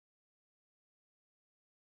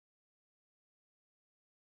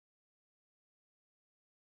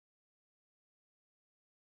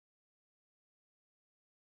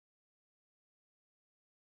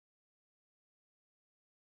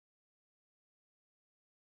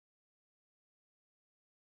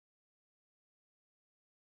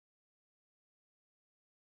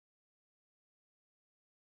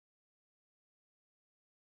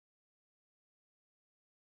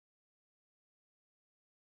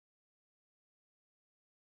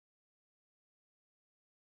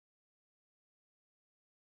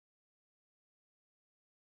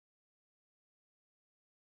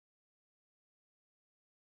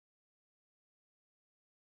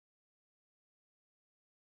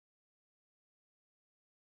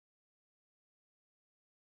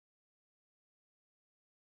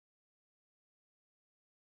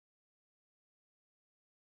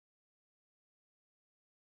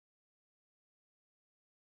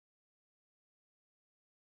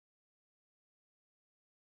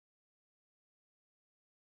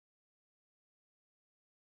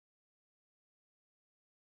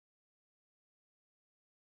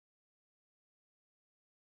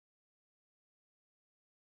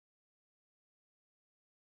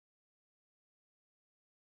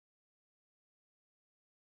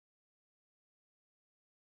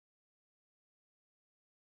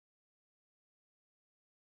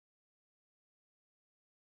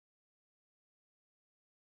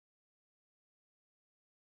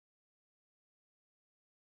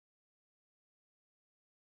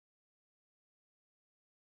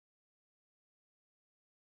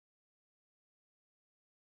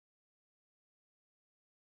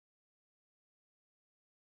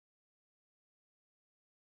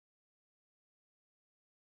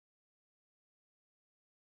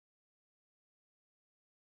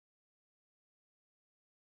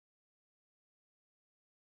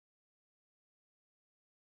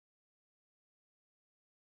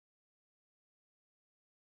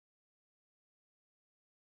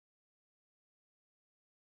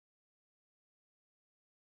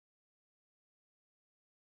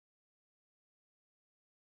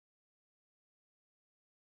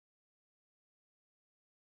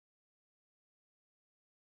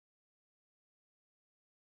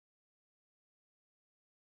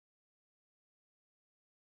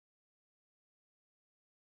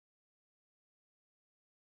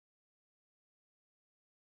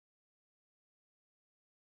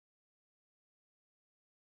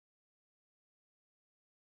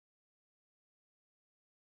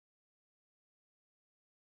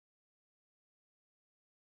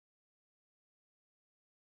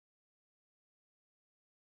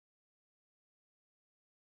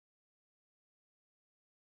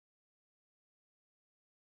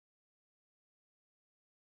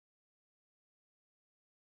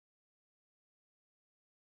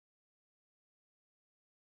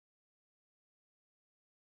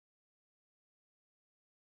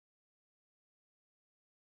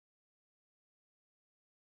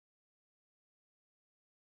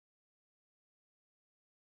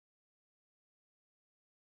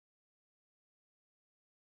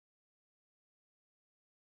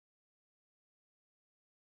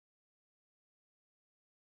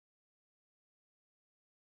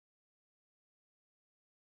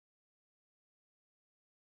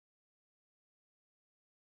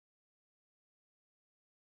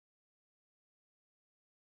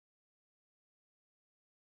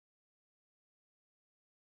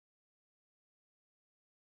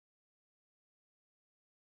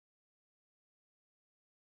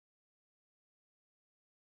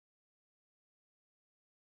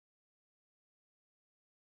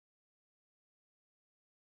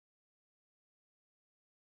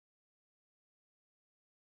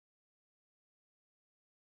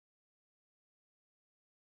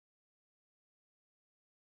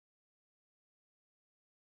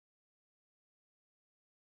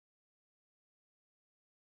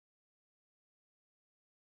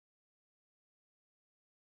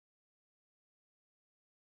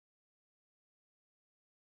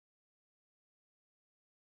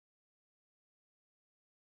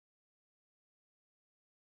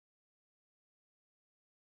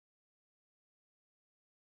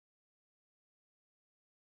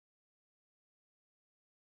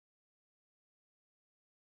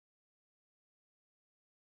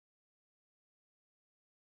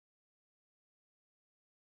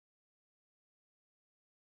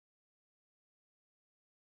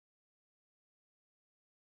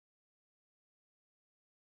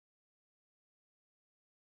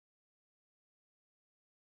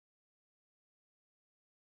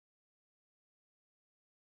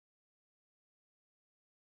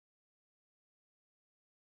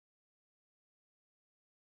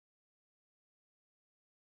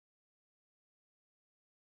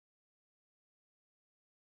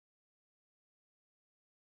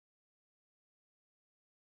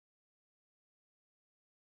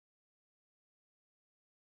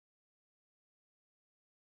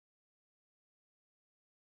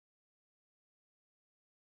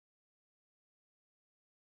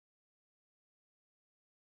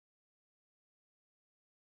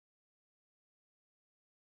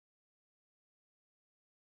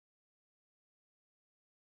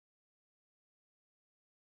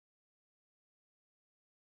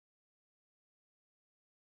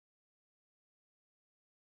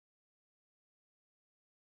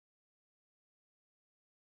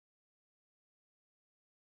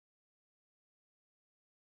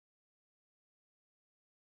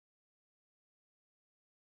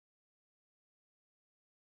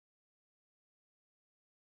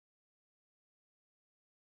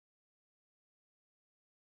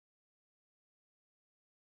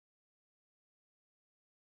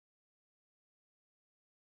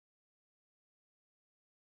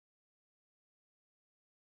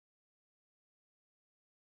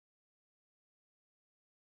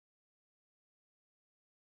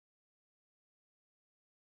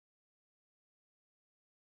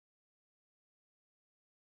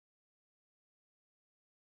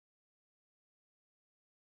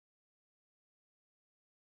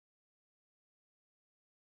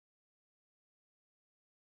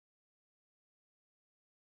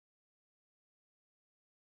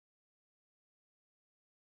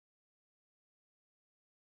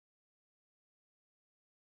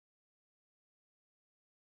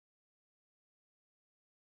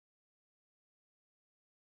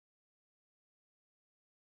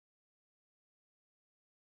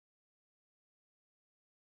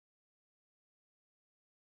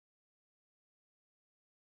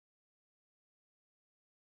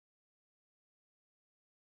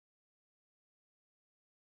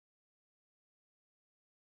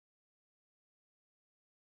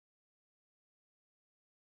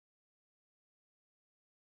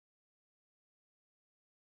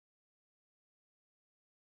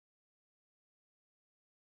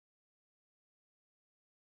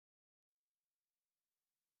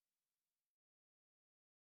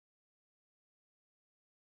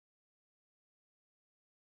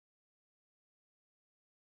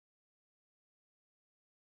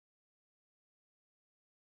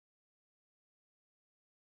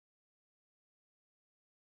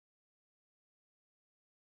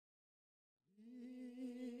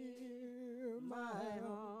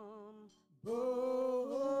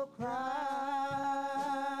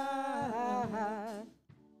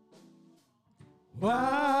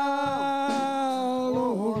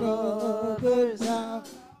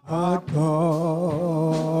are calling.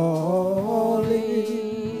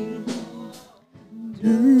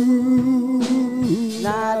 Do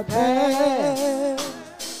not pass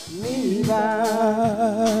me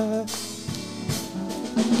by.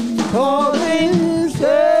 Calling Savior,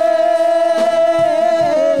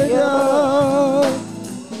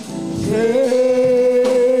 Savior,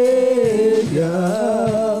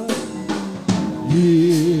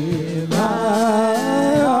 hear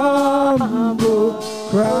my humble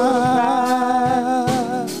cry.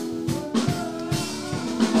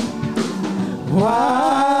 While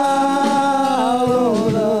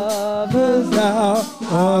others thou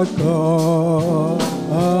art calling,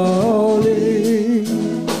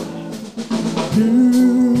 do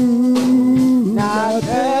not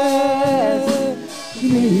pass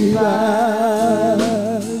me by.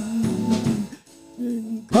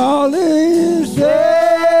 Calling Savior,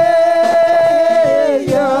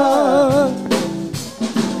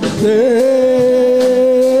 Savior,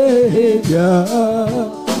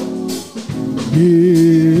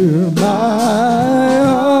 hear my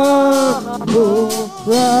humble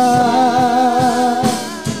cry.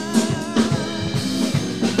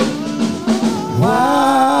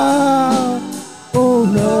 While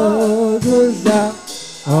on others thou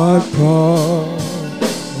art calling,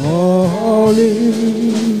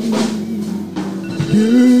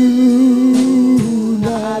 do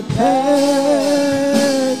not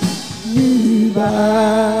pass me by.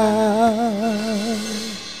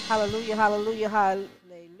 Hallelujah, hallelujah,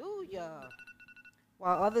 hallelujah.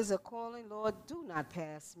 While others are calling, Lord, do not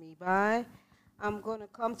pass me by. I'm going to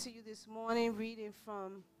come to you this morning reading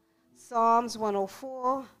from Psalms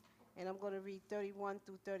 104, and I'm going to read 31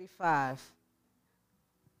 through 35.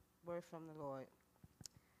 Word from the Lord.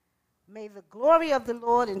 May the glory of the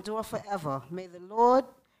Lord endure forever. May the Lord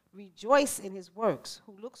rejoice in his works,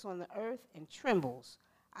 who looks on the earth and trembles.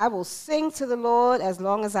 I will sing to the Lord as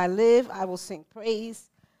long as I live. I will sing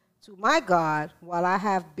praise to my God while I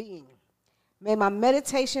have being. May my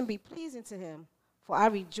meditation be pleasing to him, for I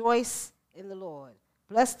rejoice in the Lord.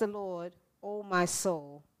 Bless the Lord, O my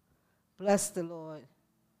soul. Bless the Lord.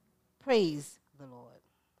 Praise the Lord.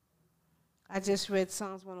 I just read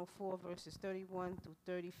Psalms 104, verses 31 through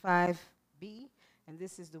 35b, and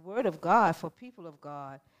this is the word of God for people of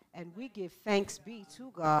God, and we give thanks be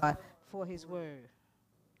to God for his word.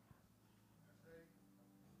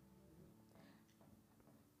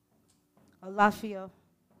 Alafia,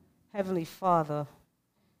 Heavenly Father,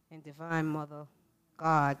 and Divine Mother,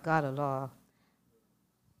 God Allah,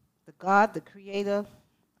 the God, the creator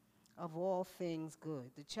of all things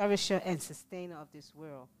good, the cherisher and sustainer of this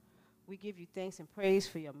world. We give you thanks and praise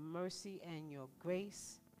for your mercy and your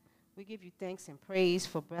grace. We give you thanks and praise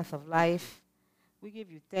for breath of life. We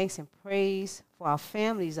give you thanks and praise for our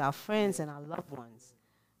families, our friends, and our loved ones.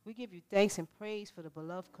 We give you thanks and praise for the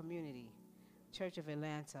beloved community, Church of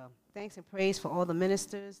Atlanta. Thanks and praise for all the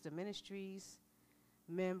ministers, the ministries,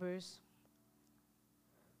 members.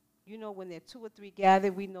 You know, when there are 2 or 3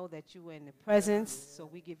 gathered, we know that you are in the presence, so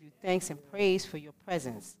we give you thanks and praise for your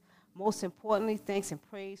presence. Most importantly, thanks and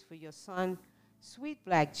praise for your Son, sweet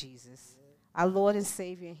black Jesus, our Lord and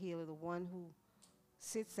Savior and healer, the one who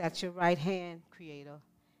sits at your right hand, Creator,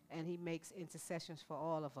 and he makes intercessions for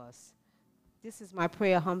all of us. This is my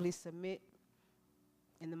prayer, humbly submit,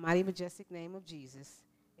 in the mighty, majestic name of Jesus.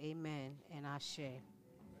 Amen and Ashe.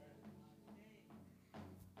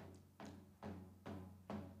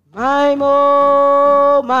 My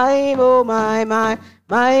mo,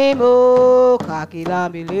 kakila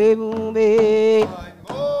bilebumbe.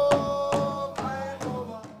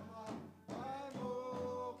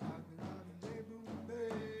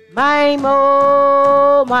 My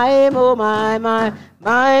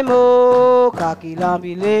mo, kakila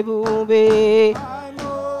bilebumbe.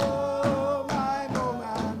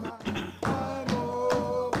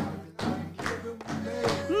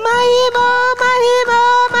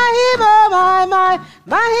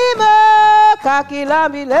 Mahimo, kakila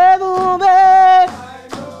bilebumbe.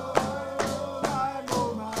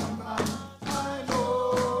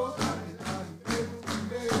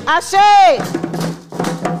 Ashe.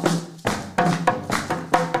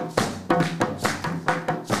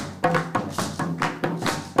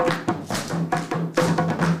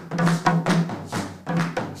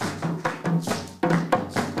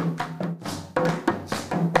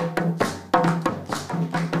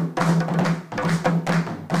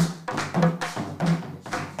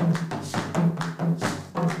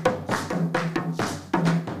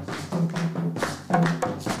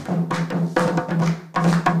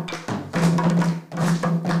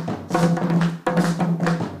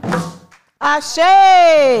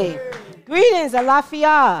 Ashe. Greetings,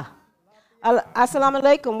 alafia. Assalamu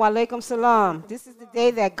alaikum wa alaikum salam. This is the day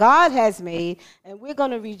that God has made, and we're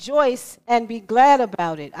going to rejoice and be glad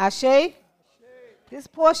about it. Ashe? This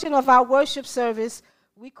portion of our worship service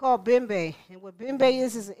we call Bimbe. And what Bimbe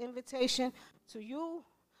is an invitation to you,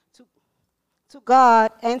 to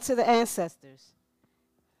God, and to the ancestors.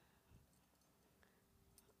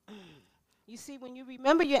 You see, when you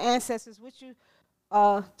remember your ancestors, what you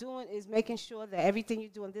are doing is making sure that everything you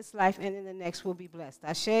do in this life and in the next will be blessed.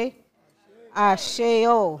 Ashe?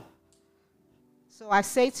 Asheo. So I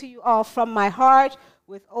say to you all from my heart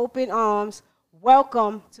with open arms,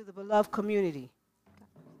 welcome to the beloved community.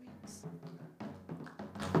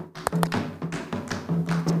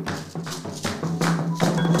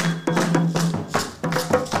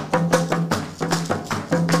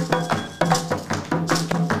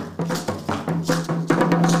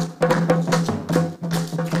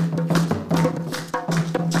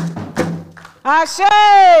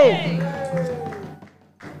 Ashe!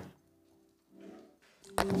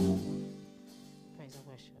 Praise and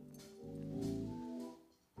worship.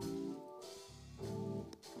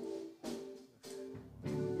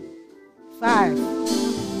 Five.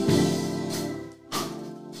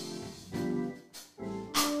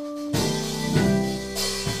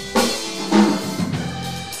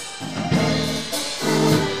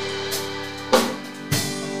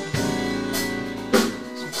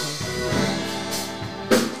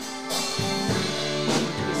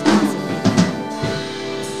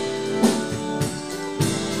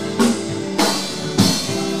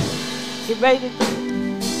 Ready to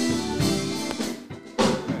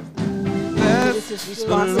this is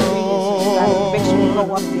responsibility, so you gotta make sure you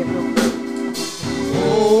go up there real quick.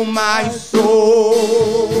 Oh, my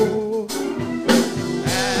soul,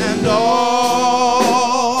 and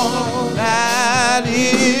all that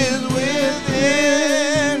is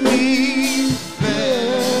within me,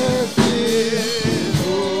 bless His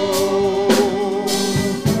holy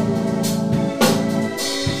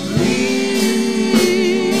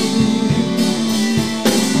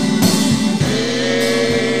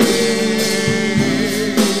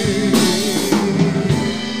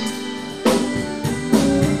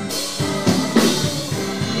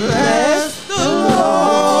Bless the Lord,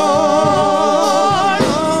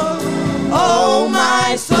 oh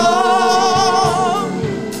my soul,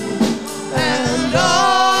 and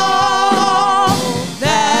all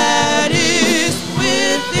that is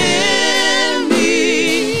within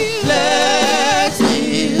me. Bless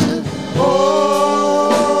His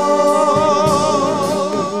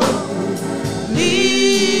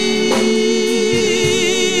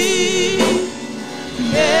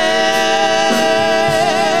great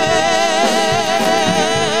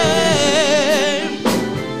things.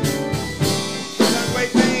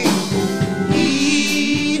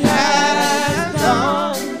 He has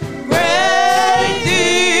done great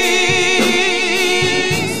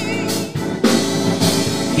things.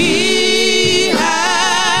 He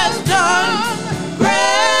has done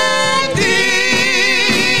great things.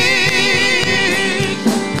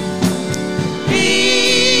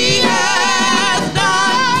 He has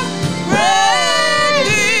done great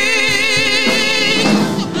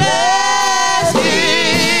things. Bless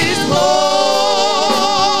His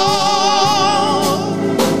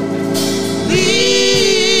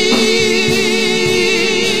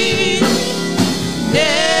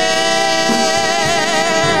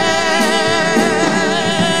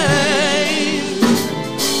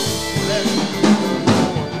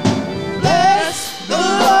Bless the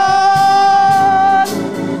Lord,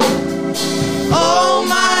 oh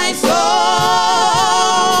my soul,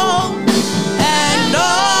 and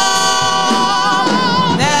all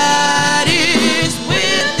that is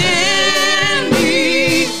within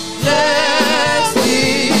me. Bless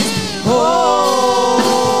His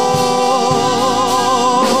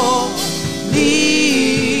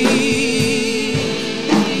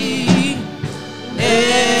name.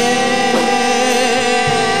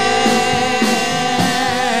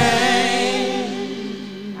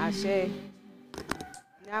 Ashe.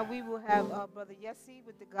 Now we will have Brother Yessi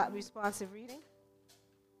with the God responsive reading.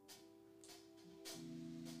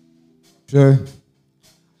 Sure.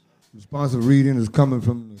 Responsive reading is coming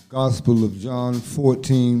from the Gospel of John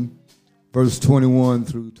 14, verse 21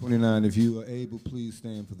 through 29. If you are able, please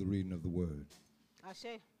stand for the reading of the word.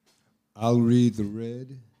 Ashe. I'll read the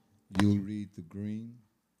red, you'll read the green,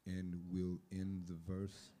 and we'll end the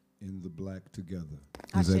verse in the black together.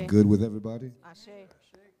 Is Ashe. that good with everybody? Ashe.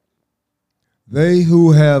 They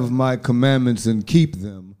who have my commandments and keep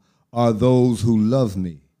them are those who love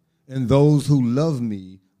me, and those who love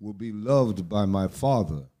me will be loved by my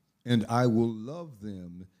Father, and I will love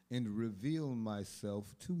them and reveal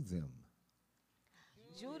myself to them.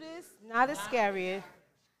 Judas, not Iscariot,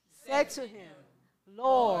 said to him,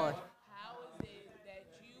 Lord, How is it that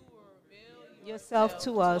you will reveal yourself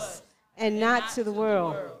to us and not to the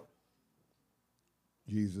world.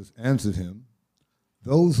 Jesus answered him,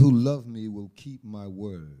 those who love me will keep my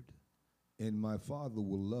word, and my Father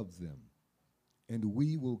will love them, and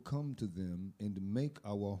we will come to them and make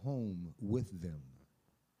our home with them.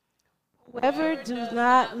 Whoever does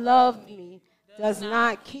not love me does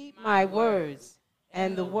not keep my words,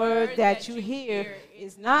 and the word that you hear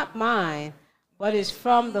is not mine, but is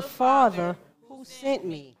from the Father who sent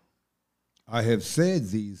me. I have said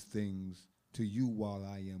these things to you while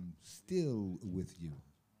I am still with you.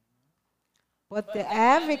 But the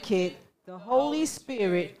advocate, the Holy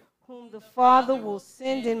Spirit, whom the Father will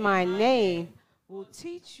send in my name, will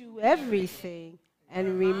teach you everything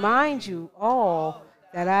and remind you all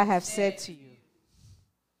that I have said to you.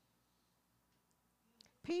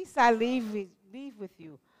 Peace I leave with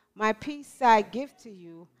you. My peace I give to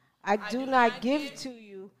you. I do not give to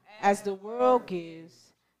you as the world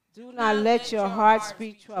gives. Do not let your hearts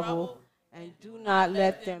be troubled, and do not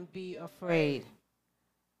let them be afraid.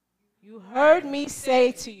 You heard me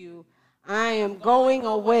say to you, I am going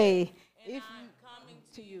away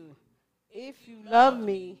to you. If you love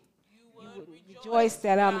me, you would rejoice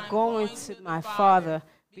that I'm going to my Father,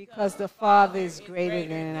 because the Father is greater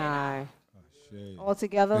than I. All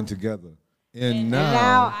together? And together. And And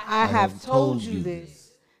now I have told you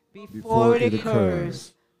this before it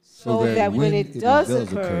occurs, so that when it does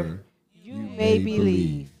occur, you may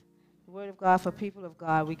believe. The word of God for people of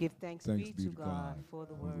God. We give thanks be to God for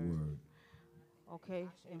the word. Okay,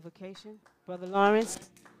 invocation. Brother Lawrence?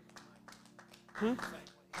 Yeah.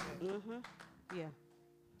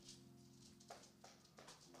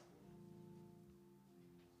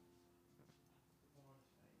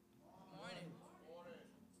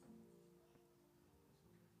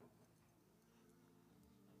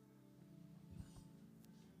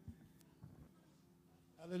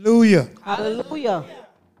 Hallelujah. Hallelujah.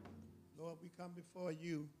 Lord, we come before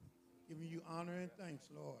you, giving you honor and thanks,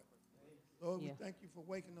 Lord. Lord, we thank you for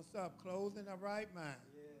waking us up, clothing our right mind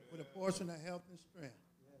with a portion of health and strength.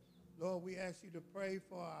 Lord, we ask you to pray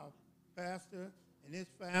for our pastor and his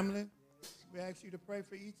family. We ask you to pray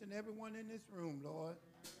for each and every one in this room, Lord.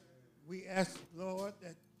 We ask, Lord,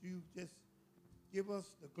 that you just give us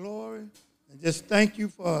the glory and just thank you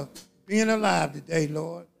for being alive today,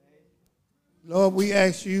 Lord. Lord, we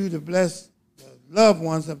ask you to bless the loved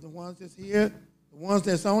ones of the ones that's here, the ones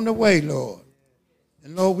that's on the way, Lord.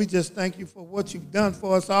 And Lord, we just thank you for what you've done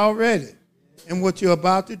for us already and what you're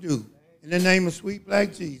about to do. In the name of sweet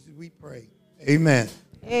black Jesus, we pray. Amen.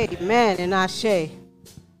 Amen and Ashe. You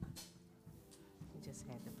just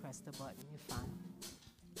had to press the button. You're fine.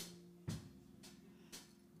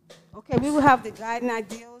 Okay, we will have the guiding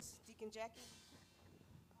ideals. Deacon Jackie.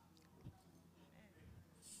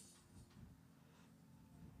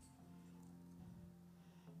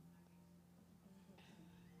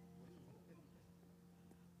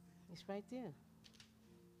 It's right there.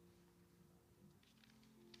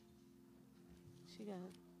 She got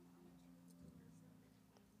it.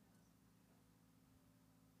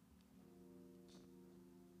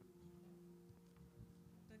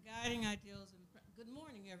 The guiding ideals. Good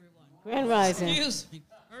morning, everyone. Grand Rising. Excuse me.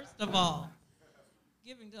 First of all,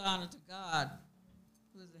 giving the honor to God,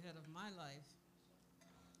 who is the head of my life.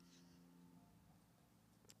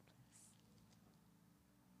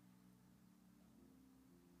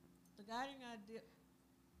 The guiding idea.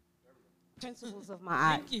 Principles of my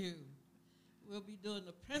art. Thank you. We'll be doing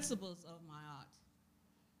the principles of my art.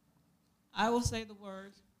 I will say the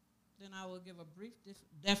words, then I will give a brief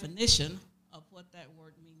definition of what that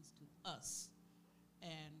word means to us.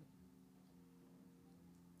 And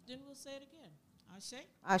then we'll say it again. Ashe?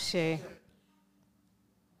 Ashe.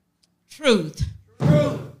 Truth.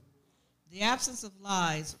 Truth. The absence of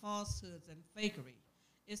lies, falsehoods, and fakery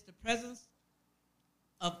is the presence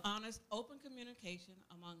of honest, open communication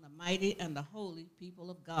among the mighty and the holy people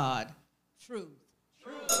of God. Truth.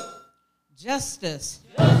 Truth. Justice.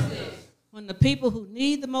 Justice. When the people who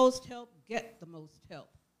need the most help get the most help.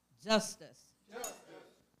 Justice. Justice.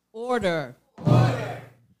 Order. Order.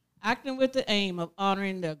 Acting with the aim of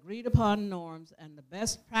honoring the agreed upon norms and the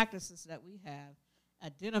best practices that we have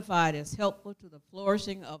identified as helpful to the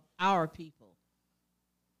flourishing of our people.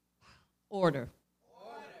 Order.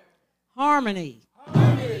 Order. Harmony.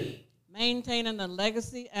 Harmony. Maintaining the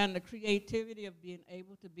legacy and the creativity of being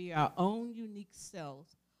able to be our own unique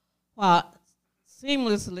selves while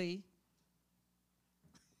seamlessly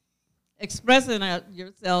expressing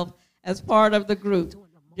yourself as part of the group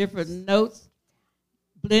different notes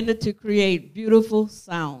blended to create beautiful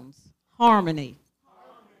sounds. Harmony.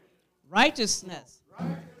 Righteousness.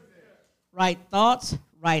 Right thoughts,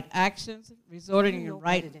 right actions, resulting in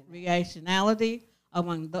right reactionality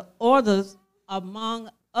among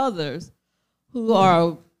others who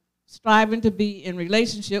are striving to be in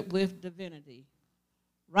relationship with divinity.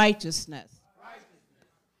 Righteousness.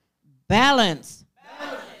 Balance.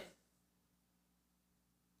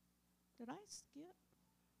 Did I skip?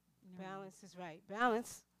 Balance is right.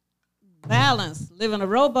 Balance. Balance. Living a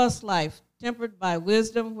robust life tempered by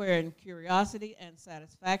wisdom, wherein curiosity and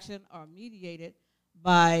satisfaction are mediated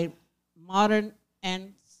by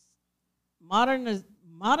modernization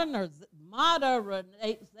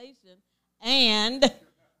and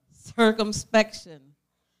circumspection.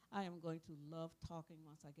 I am going to love talking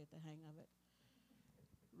once I get the hang of it.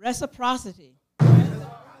 Reciprocity.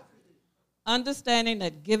 Understanding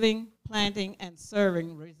that giving, planting, and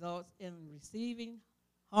serving results in receiving,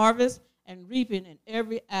 harvest, and reaping in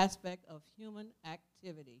every aspect of human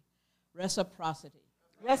activity. Reciprocity.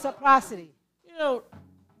 Reciprocity. You know,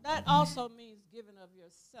 that also means giving of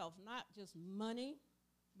yourself, not just money,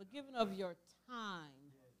 but giving of your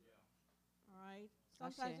time. All right?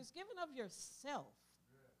 Sometimes it's giving of yourself.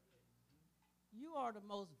 You are the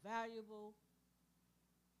most valuable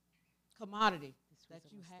commodity that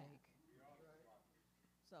you have.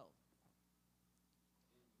 So,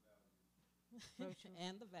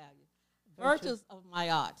 and the value. Virtues of my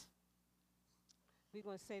art. We're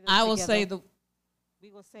going to say them I will together. say the.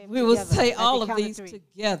 We will say at all the of count these three.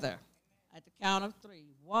 together at the count of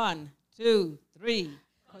 3. 1, 2, 3.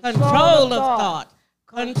 Control Control of of thought.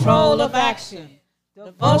 Control of action.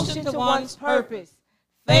 Devotion to one's purpose.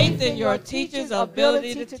 Faith in your teacher's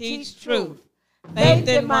ability to teach truth. Faith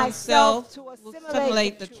in myself to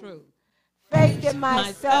assimilate the truth. Faith in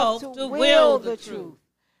myself to will the truth.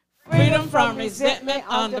 Freedom from resentment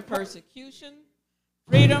under persecution.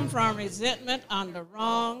 Freedom from resentment under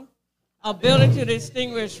wrong. Ability to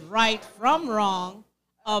distinguish right from wrong.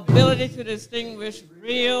 Ability to distinguish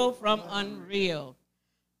real from unreal.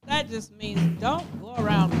 That just means don't go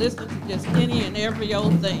around listening to just any and every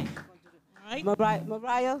old thing. Right?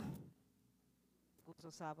 Mariah.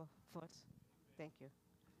 Saba first. Thank you.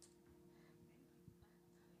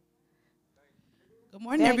 Good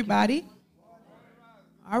morning, everybody.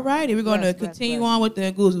 All righty, we're going to continue on with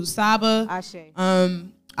the Nguzo Saba. Ashe.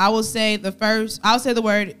 I will say I'll say the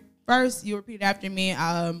word first. You repeat it after me.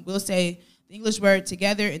 We'll say the English word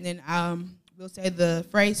together, and then we'll say the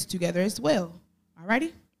phrase together as well. All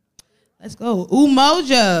righty? Let's go.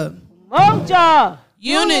 Umoja. Umoja.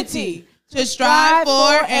 Unity. To strive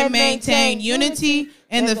for and maintain unity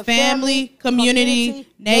in the family, community,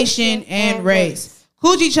 nation, and race.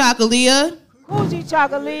 Kujichagulia.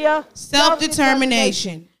 Kujichagulia.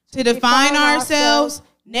 Self-determination. To define ourselves,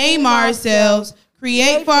 name ourselves,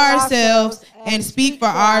 create for ourselves, and speak for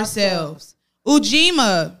ourselves.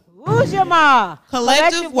 Ujima. Ujima.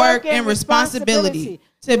 Collective work and responsibility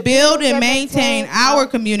to build and maintain our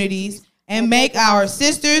communities and make our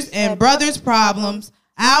sisters and brothers' problems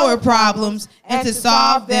our problems and to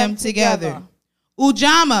solve them together.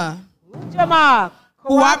 Ujama. Ujama.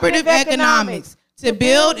 Cooperative economics to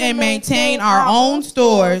build and maintain our own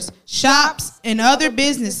stores, shops, and other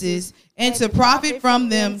businesses and to profit from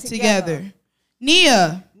them together.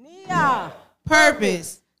 Nia. Nia.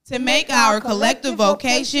 Purpose to make our collective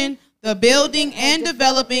vocation the building and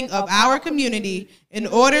developing of our community in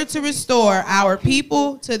order to restore our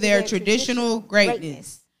people to their traditional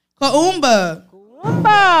greatness. Kaumba.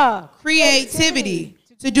 Creativity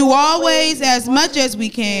to do always as much as we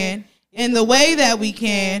can in the way that we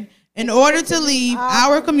can in order to leave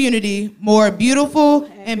our community more beautiful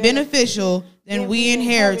and beneficial than we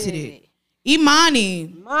inherited it.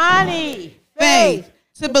 Imani. Faith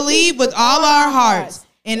to believe with all our hearts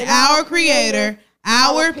in our Creator,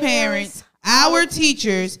 our parents, our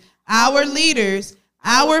teachers, our leaders,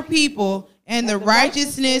 our people, and the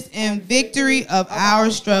righteousness and victory of our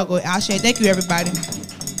struggle. Ashe. Thank you, everybody.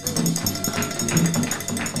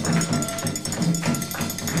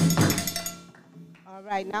 All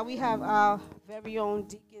right, now we have our very own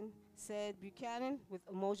Deacon Said Buchanan with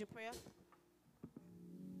Umoja prayer.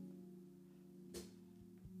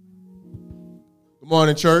 Good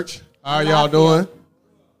morning, church. How are y'all doing?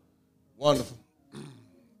 Wonderful.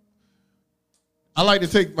 I like to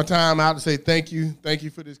take my time out to say thank you. Thank you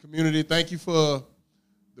for this community. Thank you for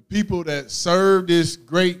the people that serve this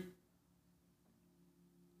great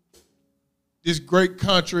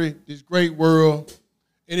country, this great world.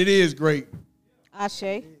 And it is great.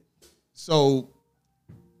 Ashe. So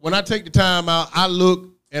when I take the time out, I look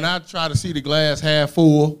and I try to see the glass half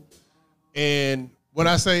full. And when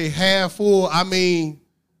I say half full, I mean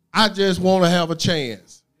I just want to have a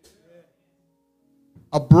chance,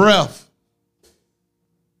 a breath,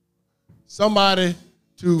 somebody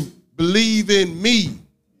to believe in me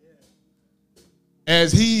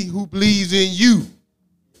as he who believes in you.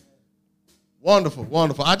 Wonderful,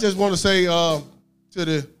 wonderful. I just want to say to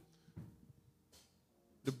the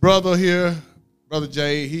brother here, Brother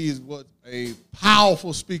Jay, he is what a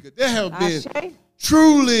powerful speaker. There have been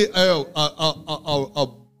truly a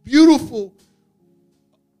beautiful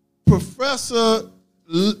professor,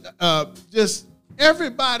 just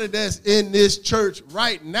everybody that's in this church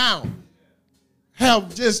right now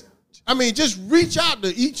have just reach out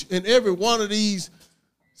to each and every one of these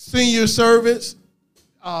senior servants.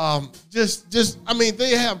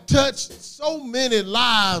 They have touched so many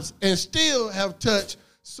lives and still have touched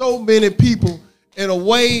so many people in a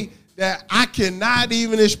way that I cannot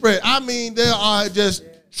even express. I mean, there are just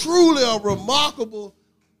truly a remarkable,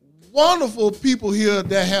 wonderful people here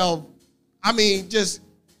that have, just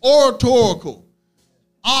oratorical,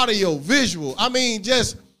 audio, visual. From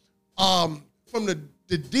the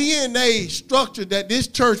DNA structure that this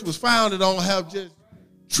church was founded on, have just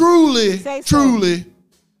truly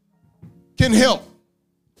can help.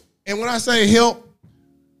 And when I say help,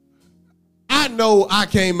 I know I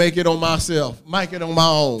can't make it on myself, make it on my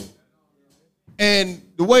own. And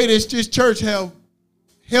the way this church have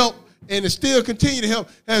helped and it still continue to help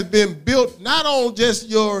has been built not on just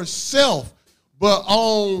yourself, but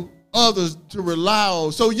on others to rely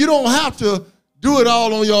on. So you don't have to do it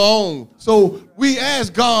all on your own. So we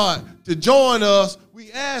ask God to join us.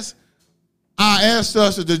 We ask our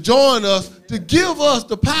ancestors to join us, to give us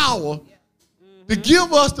the power, to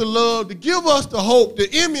give us the love, to give us the hope,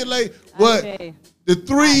 to emulate what the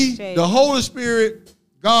three, the Holy Spirit,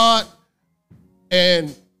 God,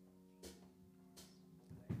 and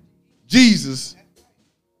Jesus,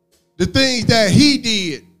 the things that he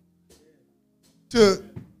did to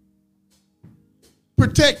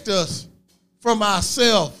protect us from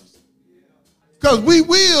ourselves. Because we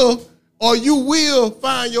will, or you will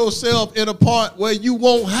find yourself in a part where you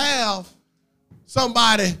won't have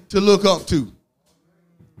somebody to look up to.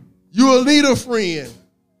 You will need a friend.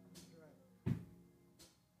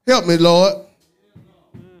 Help me, Lord.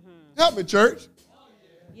 Help me, church.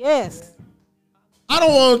 Yes. I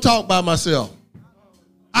don't want to talk by myself.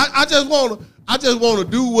 I just want to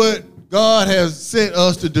do what God has sent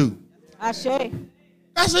us to do. Ashe.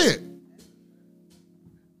 That's it.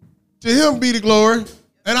 To him be the glory.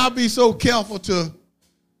 And I'll be so careful to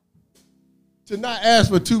not ask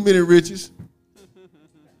for too many riches.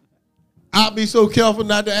 I'll be so careful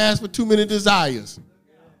not to ask for too many desires.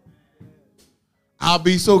 I'll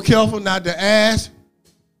be so careful not to ask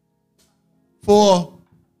for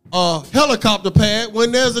a helicopter pad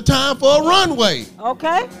when there's a time for a runway.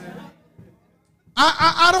 Okay.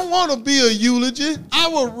 I don't want to be a eulogy. I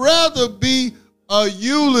would rather be a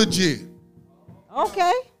eulogy.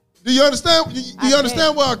 Okay. Do you understand? Do you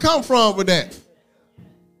understand where I come from with that?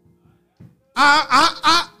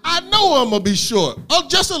 I know I'm going to be short.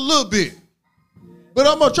 Just a little bit. But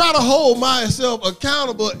I'm going to try to hold myself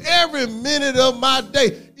accountable every minute of my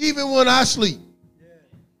day, even when I sleep.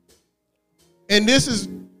 And this is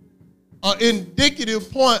an indicative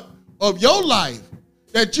point of your life,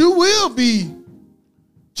 that you will be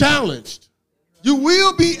challenged. You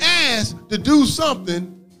will be asked to do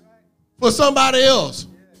something for somebody else.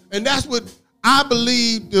 And that's what I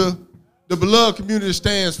believe the beloved community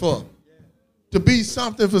stands for. To be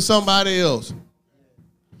something for somebody else.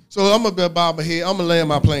 So I'm going to bow my head. I'm going to land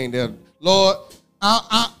my plane there. Lord,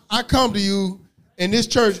 I come to you in this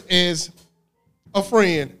church as a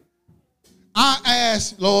friend. I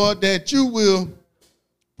ask, Lord, that you will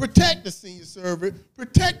protect the senior servant,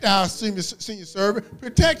 protect our senior servant,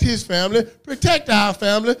 protect his family, protect our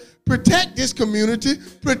family, protect this community,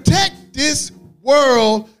 protect this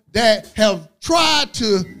world that have tried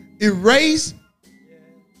to erase,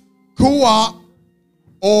 co-opt,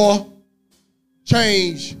 or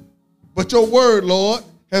change. But your word, Lord,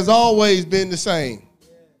 has always been the same.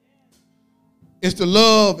 It's to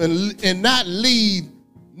love and not leave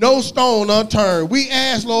no stone unturned. We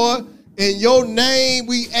ask, Lord, in your name.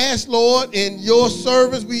 We ask, Lord, in your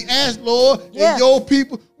service. We ask, Lord, in your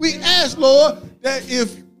people. We ask, Lord, that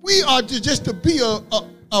if we are to be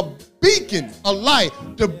a beacon, a light,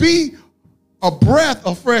 to be a breath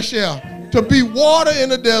of fresh air, to be water in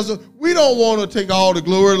the desert, we don't want to take all the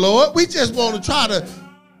glory, Lord. We just want to try to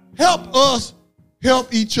help us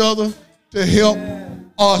help each other, to help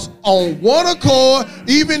us on one accord,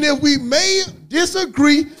 even if we may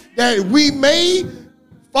disagree, that we may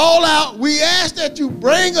fall out. We ask that you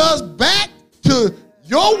bring us back to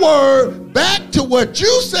your word, back to what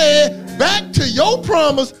you said, back to your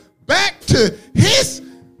promise, back to his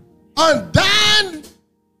undying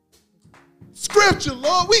scripture,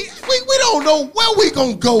 Lord. We don't know where we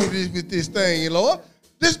going to go with this thing, Lord.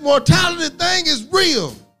 This mortality thing is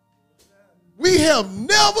real. We have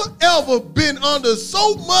never, ever been under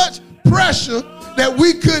so much pressure that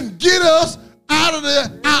we couldn't get us out of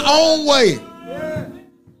our own way.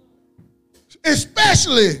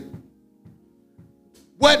 Especially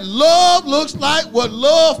what love looks like, what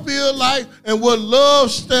love feels like, and what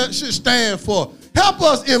love should stand for. Help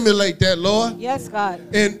us emulate that, Lord. Yes, God.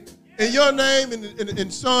 In your name,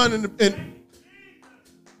 and Son, and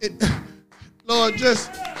Lord,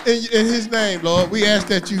 just in his name, Lord, we ask,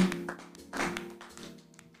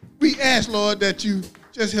 Lord, that you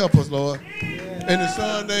just help us, Lord. In the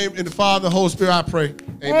Son's name, in the Father, and the Holy Spirit, I pray.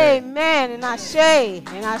 Amen. Amen. And Ashe.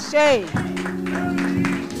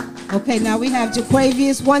 Okay, now we have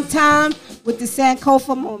Jaquavius one time with the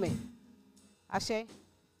Sankofa moment. Ashe.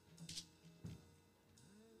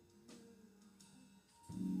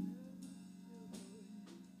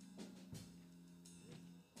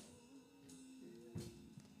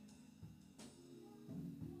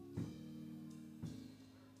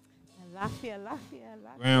 Lafia.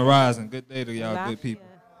 Grand Rising. Good day to y'all, good people.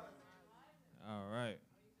 All right.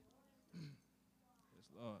 Yes,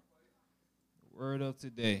 Lord. The word of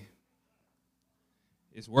today.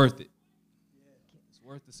 It's worth it. It's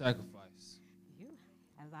worth the sacrifice.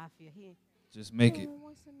 Just make it.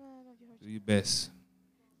 Do your best.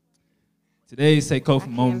 Today's Sankofa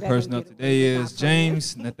moment person of today is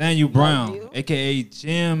James Nathaniel Brown, a.k.a.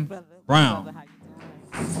 Jim Brown.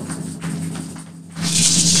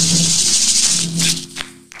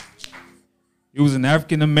 He was an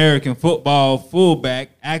African-American football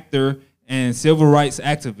fullback, actor, and civil rights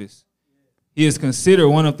activist. He is considered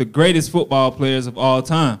one of the greatest football players of all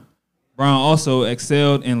time. Brown also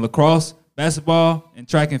excelled in lacrosse, basketball, and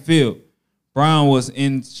track and field. Brown was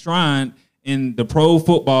enshrined in the Pro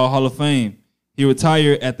Football Hall of Fame. He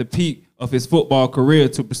retired at the peak of his football career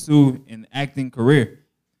to pursue an acting career.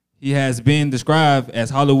 He has been described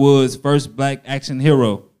as Hollywood's first black action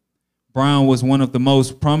hero. Brown was one of the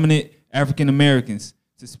most prominent African Americans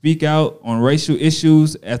to speak out on racial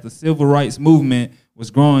issues as the civil rights movement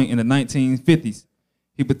was growing in the 1950s.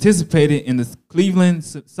 He participated in the Cleveland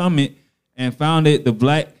Summit and founded the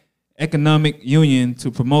Black Economic Union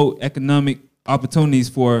to promote economic opportunities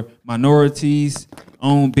for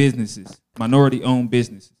minority-owned businesses.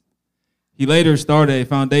 He later started a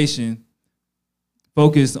foundation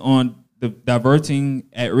focused on diverting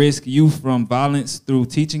at-risk youth from violence through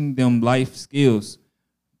teaching them life skills,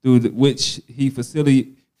 through which he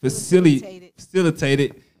facilitated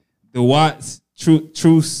the Watts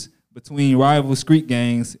truce between rival street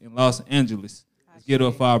gangs in Los Angeles. Let's get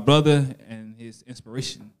up for our brother and his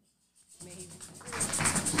inspiration.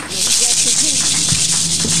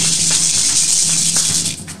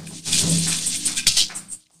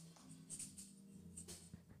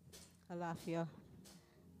 Alafia.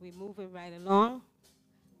 We're moving right along.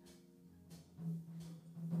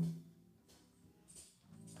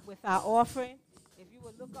 With our offering, if you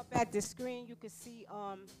would look up at the screen, you can see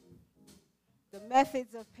the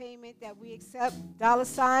methods of payment that we accept.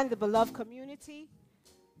 $, the Beloved Community,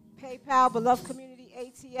 PayPal, Beloved Community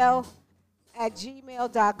ATL at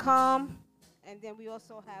gmail.com. And then we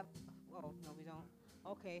also have, oh, no, we don't.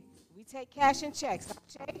 Okay, we take cash and checks.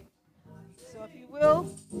 Okay? So if you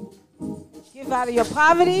will, give out of your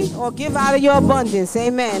poverty or give out of your abundance.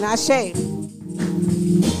 Amen. Ashe.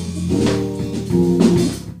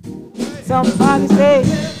 Somebody say,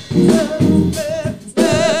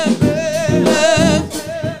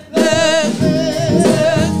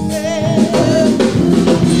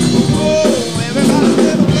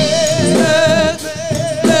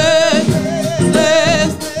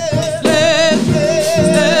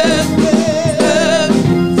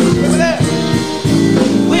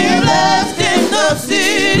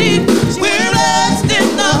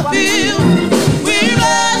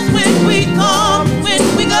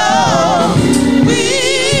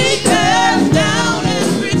 We cast down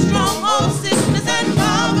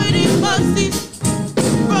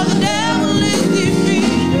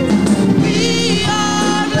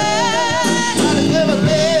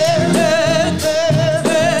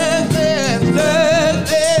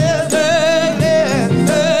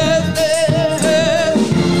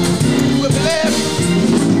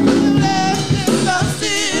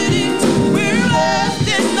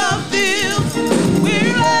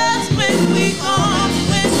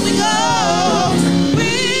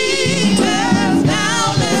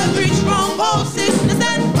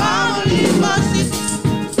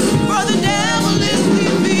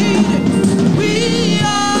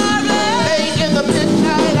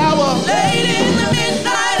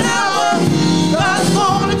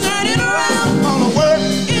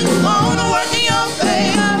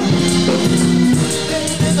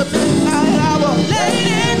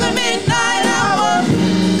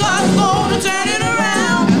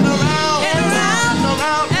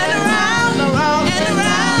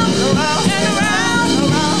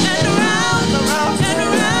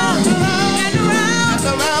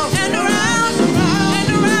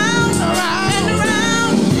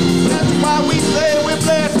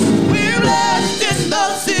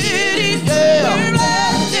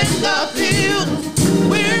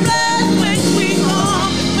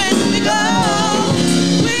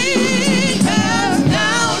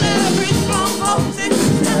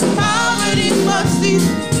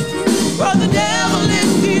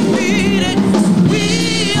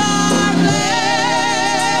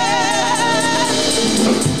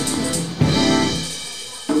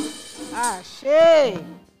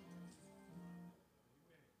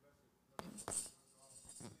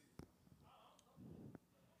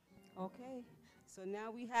So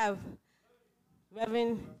now we have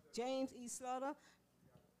Reverend James E. Slaughter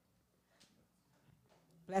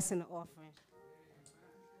blessing the offering.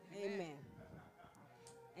 Amen.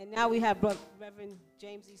 And now we have Reverend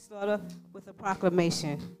James E. Slaughter with a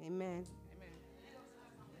proclamation. Amen.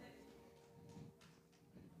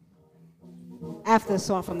 After a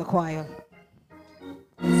song from the choir.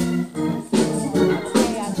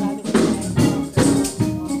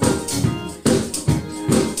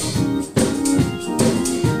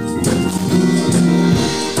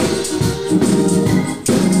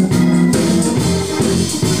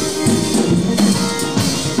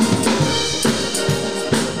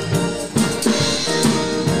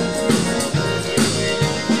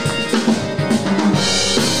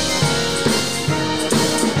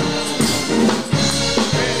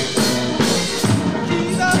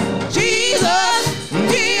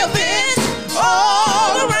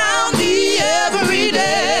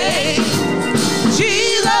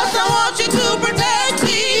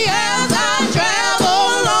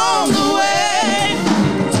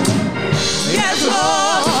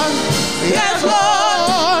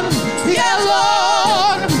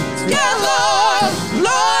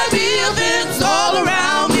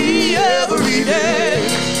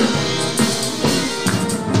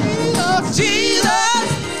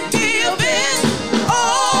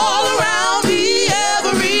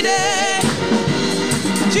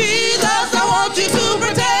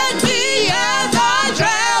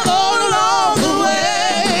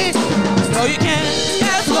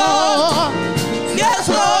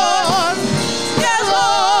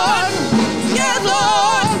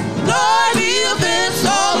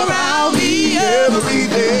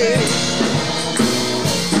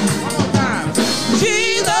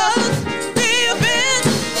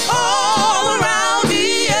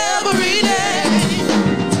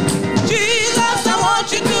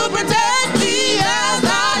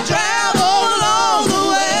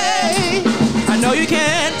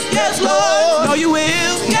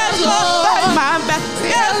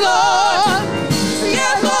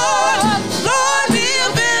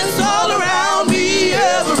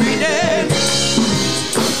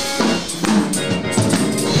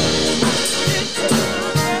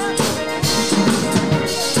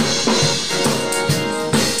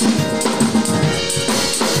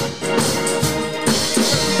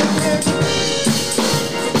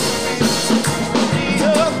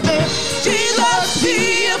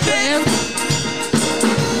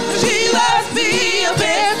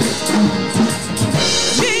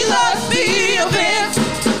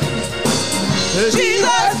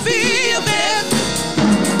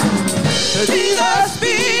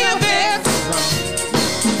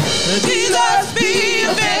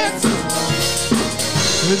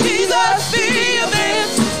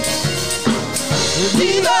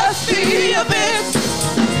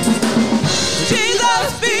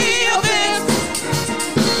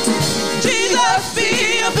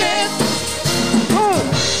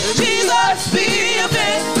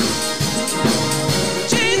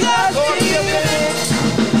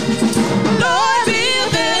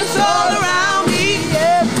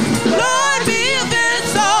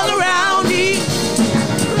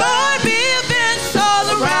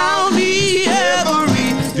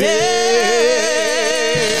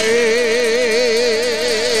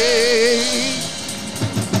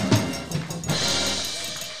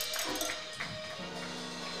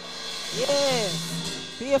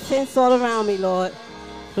 All around me, Lord.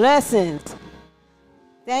 Blessings.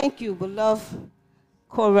 Thank you, beloved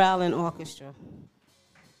chorale and orchestra.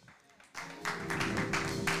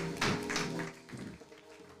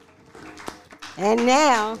 And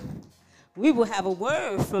now we will have a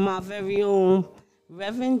word from our very own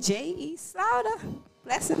Reverend J.E. Slaughter.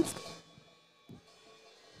 Blessings.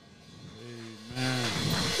 Amen.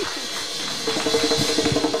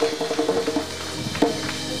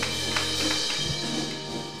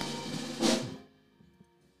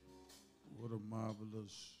 What a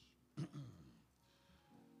marvelous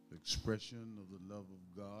expression of the love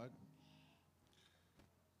of God,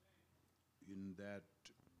 in that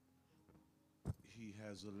He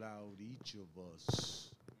has allowed each of us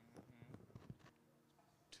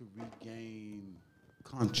to regain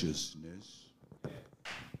consciousness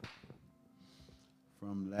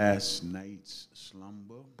from last night's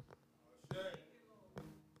slumber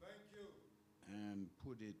and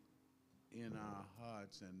put it in our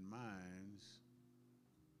hearts and minds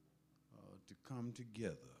to come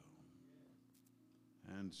together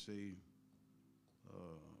and say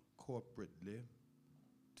corporately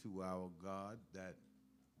to our God that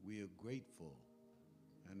we are grateful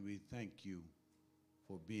and we thank you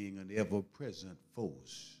for being an ever-present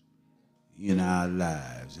force in our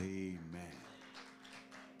lives. Amen.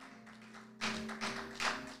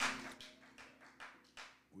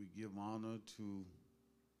 We give honor to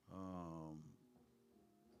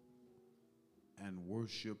and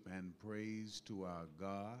worship and praise to our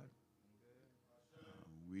God.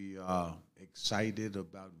 We are excited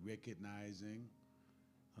about recognizing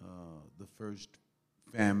the first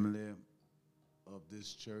family of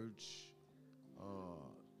this church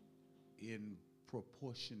in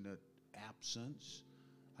proportionate absence.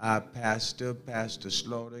 Our pastor, Pastor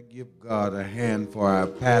Slaughter. Give God a hand for our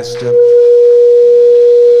pastor.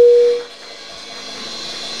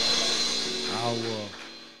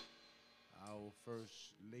 Our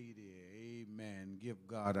first lady, amen. Give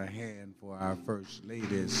God a hand for our first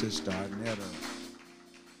lady, Sister Arnetta.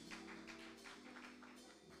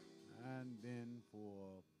 And then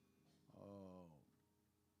for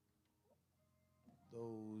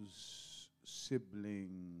those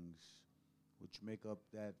siblings which make up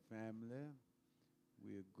that family,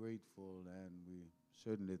 we are grateful, and we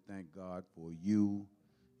certainly thank God for you,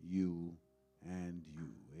 and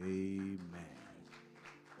you. Amen.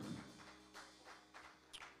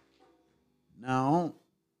 Now,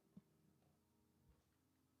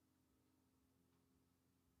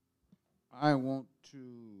 I want to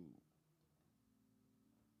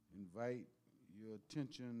invite your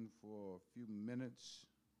attention for a few minutes.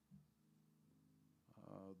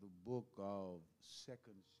 The book of 2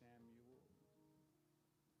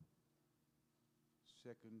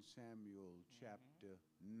 Samuel chapter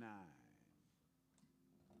 9.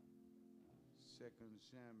 2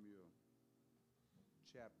 Samuel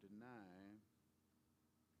chapter 9,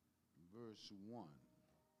 verse 1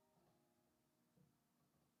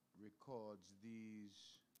 records these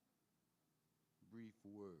brief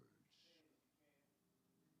words.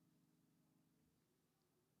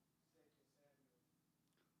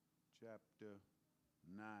 Chapter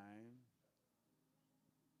 9,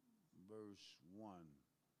 verse 1.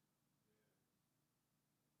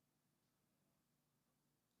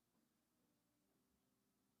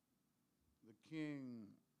 The king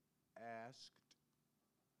asked,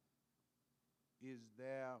 "Is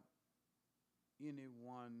there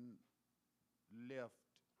anyone left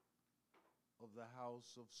of the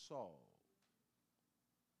house of Saul,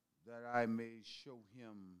 that I may show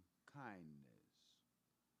him kindness?"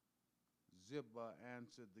 Ziba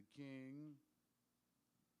answered the king,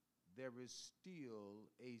 "There is still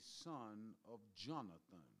a son of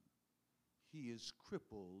Jonathan. He is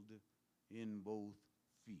crippled in both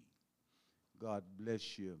feet." God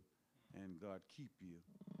bless you and God keep you.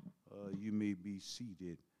 You may be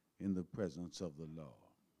seated in the presence of the Lord.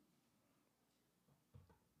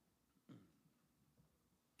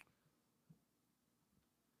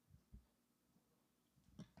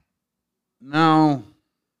 Now,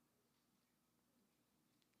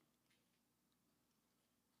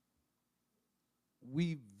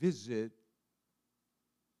 we visit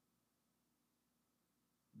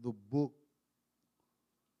the book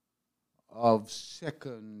of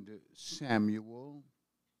 2 Samuel.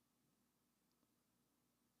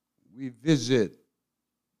 We visit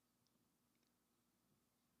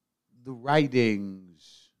the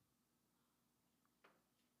writings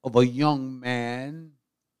of a young man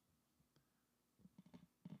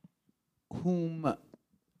whom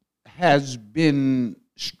has been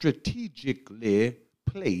strategically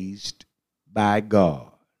placed by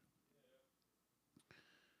God.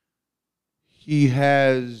 He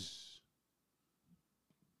has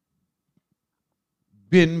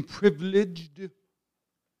been privileged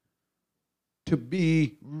to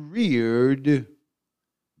be reared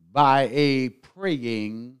by a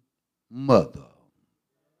praying mother.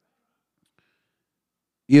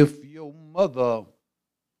 If your mother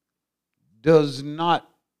does not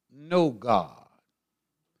know God,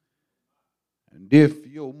 and if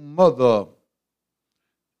your mother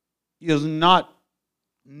is not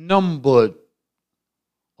numbered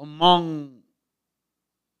among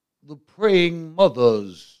the praying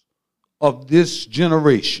mothers of this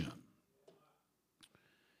generation,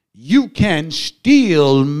 you can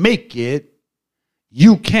still make it,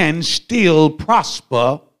 you can still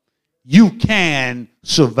prosper, you can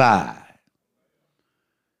survive.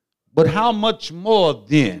 But how much more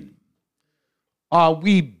then are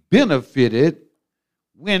we benefited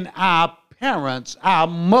when our parents, our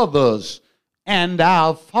mothers, and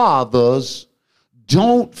our fathers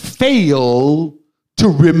don't fail to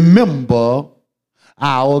remember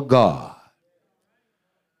our God?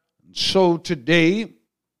 So today,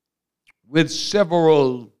 with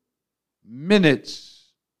several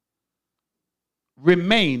minutes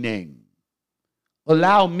remaining,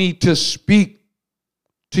 allow me to speak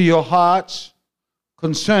to your hearts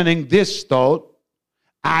concerning this thought,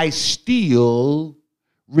 I still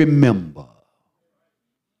remember.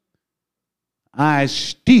 I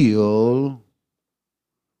still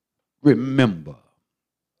remember.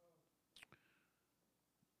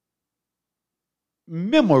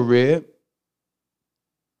 Memory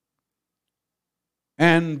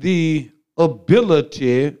and the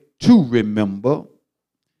ability to remember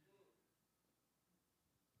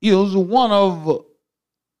is one of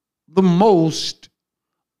the most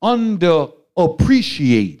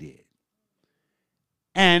underappreciated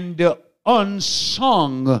and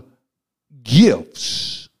unsung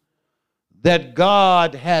gifts that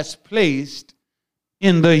God has placed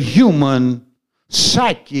in the human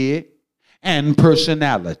psyche and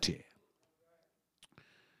personality.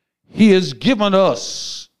 He has given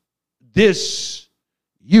us this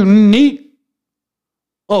unique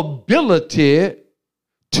ability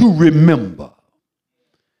to remember.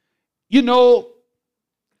 You know,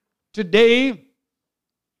 today,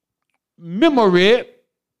 memory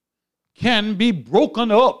can be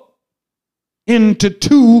broken up into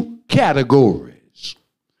two categories.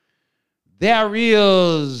 There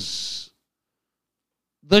is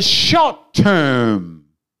the short-term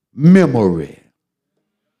memory.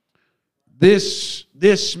 This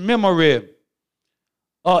memory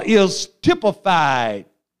is typified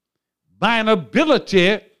by an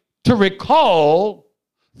ability to recall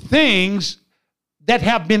things that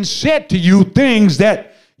have been said to you, things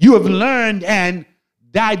that you have learned and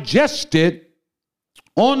digested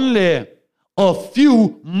only a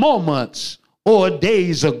few moments or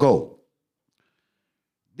days ago.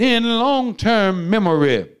 Then long-term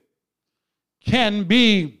memory can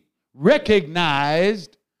be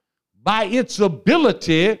recognized by its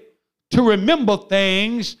ability to remember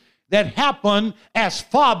things that happen as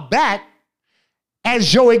far back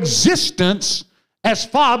as your existence, as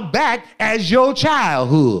far back as your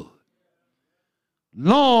childhood.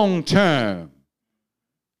 Long-term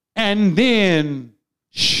and then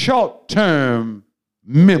short-term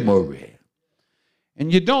memory.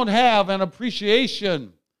 And you don't have an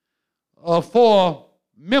appreciation for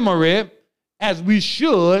memory as we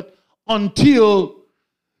should until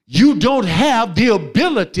you don't have the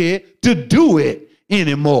ability to do it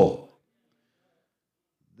anymore.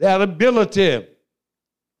 That ability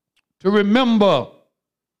to remember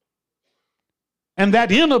and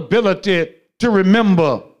that inability to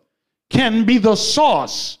remember can be the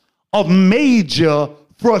source of major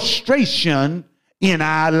frustration in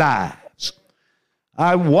our lives.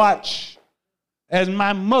 I watch as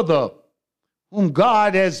my mother, whom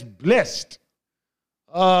God has blessed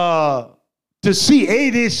to see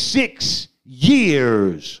 86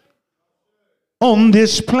 years on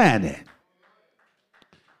this planet.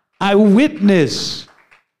 I witness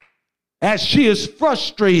as she is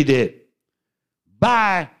frustrated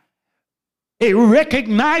by a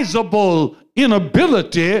recognizable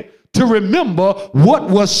inability to remember what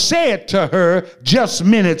was said to her just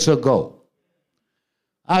minutes ago.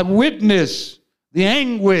 I witnessed the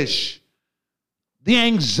anguish, the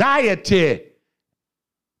anxiety,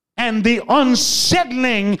 and the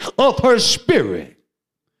unsettling of her spirit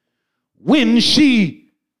when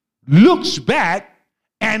she looks back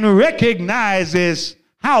and recognizes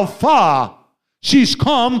how far she's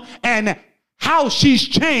come and how she's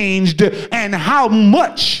changed and how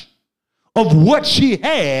much of what she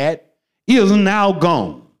had is now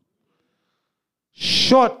gone.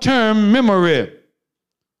 Short-term memory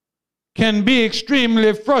can be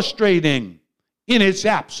extremely frustrating in its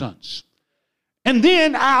absence. And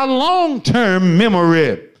then our long-term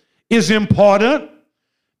memory is important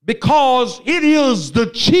because it is the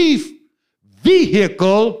chief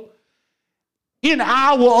vehicle in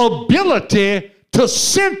our ability to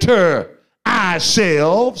center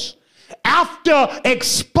ourselves after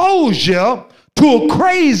exposure to a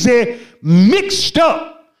crazy, mixed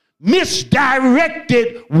up,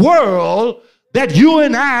 misdirected world that you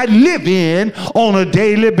and I live in on a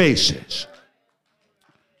daily basis.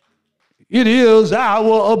 It is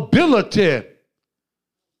our ability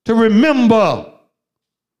to remember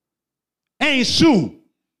Aunt Sue,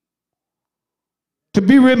 to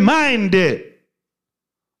be reminded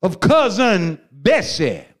of Cousin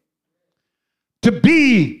Bessie, to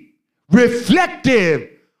be reflective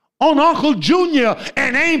on Uncle Junior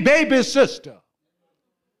and Aunt Baby's sister.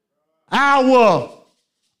 Our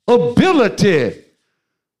ability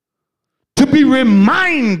to be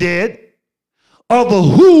reminded of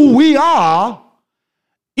who we are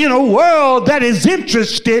in a world that is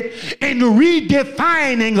interested in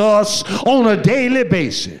redefining us on a daily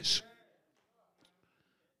basis.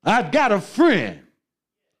 I've got a friend,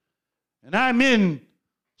 and I'm in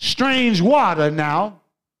strange water now,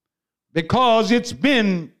 because it's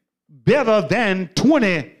been better than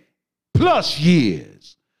 20 plus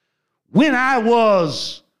years when I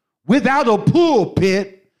was without a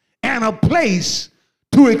pulpit and a place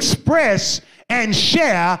to express and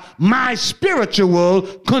share my spiritual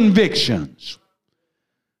convictions.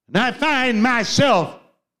 And I find myself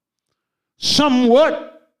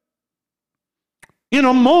somewhat in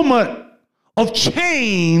a moment of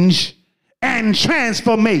change and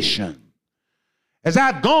transformation, as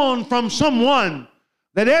I've gone from someone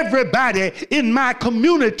that everybody in my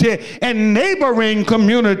community and neighboring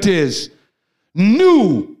communities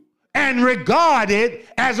knew and regarded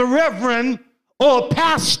as a reverend or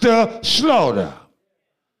Pastor Slaughter.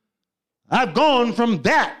 I've gone from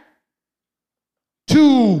that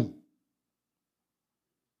to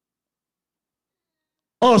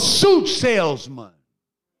a suit salesman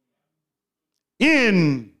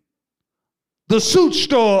in the suit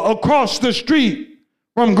store across the street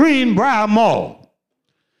from Greenbrier Mall.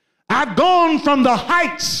 I've gone from the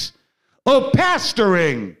heights of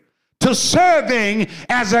pastoring to serving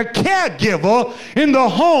as a caregiver in the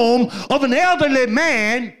home of an elderly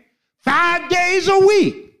man 5 days a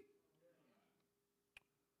week.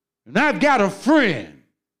 And I've got a friend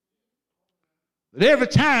that every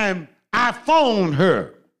time I phone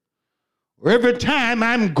her, or every time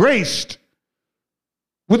I'm graced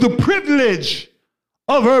with the privilege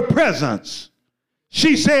of her presence,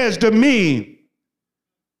 she says to me,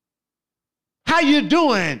 "How you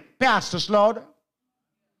doing, Pastor Slaughter?"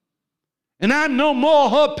 And I'm no more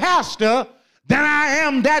her pastor than I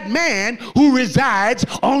am that man who resides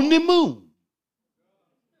on the moon.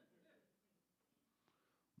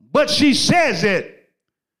 But she says it,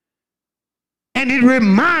 and it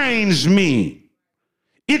reminds me,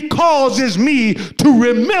 it causes me to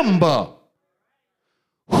remember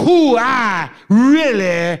who I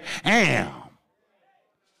really am.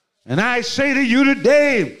 And I say to you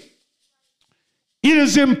today, it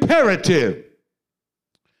is imperative.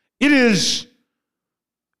 It is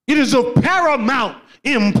of paramount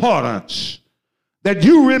importance that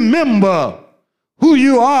you remember who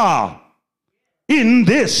you are in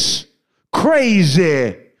this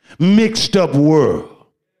crazy, mixed up world.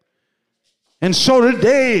 And so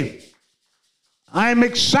today, I'm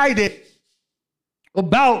excited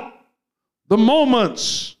about the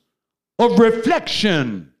moments of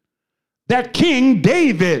reflection that King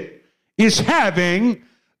David is having,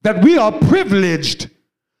 that we are privileged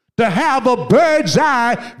to have a bird's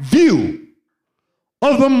eye view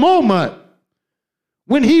of the moment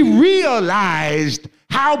when he realized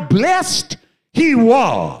how blessed he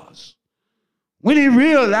was, when he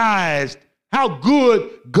realized how good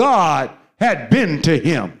God had been to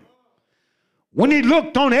him, when he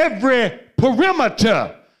looked on every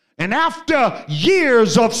perimeter. And after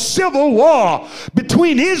years of civil war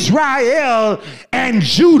between Israel and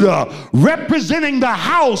Judah, representing the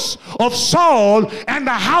house of Saul and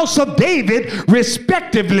the house of David,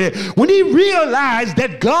 respectively, when he realized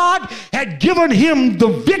that God had given him the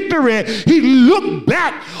victory, he looked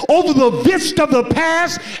back over the vista of the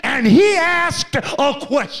past and he asked a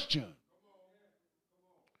question.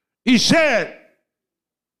 He said,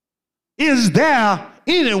 "Is there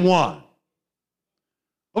anyone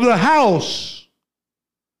of the house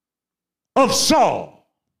of Saul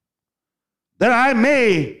that I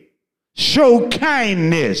may show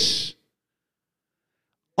kindness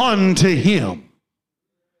unto him?"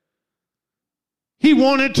 He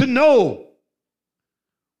wanted to know,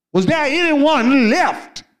 was there anyone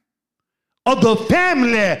left of the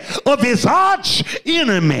family of his arch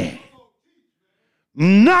enemy?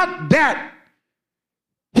 Not that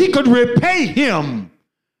he could repay him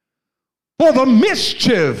for the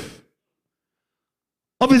mischief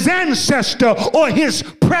of his ancestor or his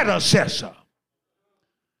predecessor.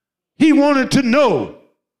 He wanted to know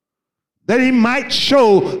that he might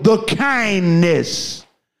show the kindness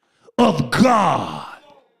of God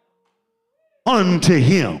unto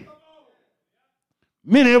him.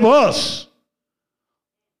 Many of us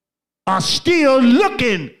are still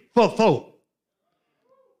looking for folk.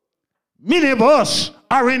 Many of us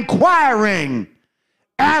are inquiring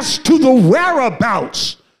as to the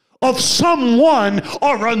whereabouts of someone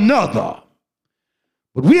or another.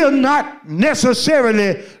 But we are not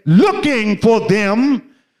necessarily looking for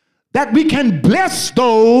them that we can bless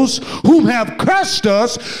those who have cursed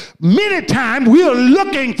us. Many times we are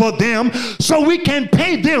looking for them so we can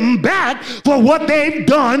pay them back for what they've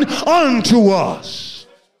done unto us.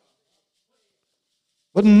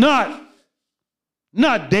 But not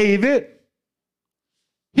David.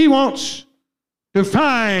 He wants to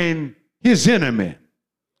find his enemy.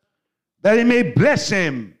 that he may bless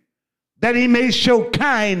him, that he may show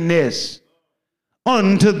kindness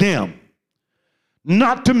unto them.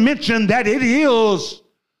 Not to mention that it is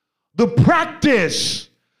the practice,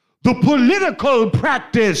 the political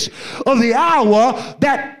practice of the hour,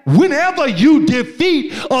 that whenever you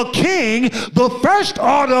defeat a king, the first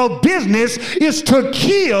order of business is to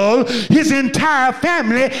kill his entire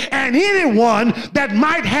family and anyone that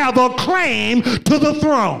might have a claim to the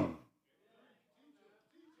throne.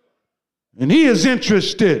 And he is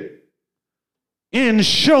interested in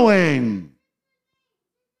showing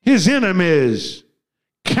his enemies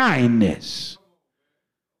kindness.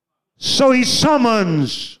 So he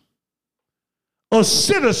summons a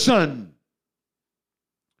citizen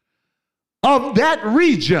of that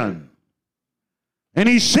region, and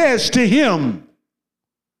he says to him,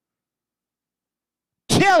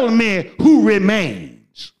 tell me who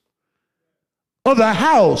remains of the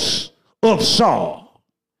house of Saul.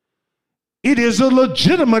 It is a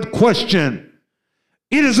legitimate question.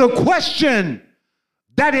 It is a question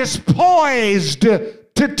that is poised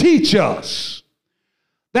to teach us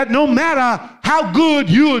that no matter how good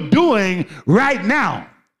you're doing right now,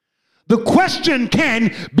 the question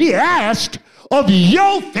can be asked of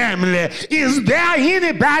your family: is there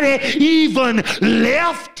anybody even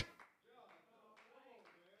left?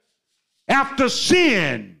 After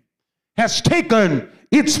sin has taken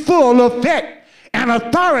its full effect and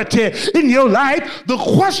authority in your life, the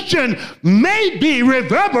question may be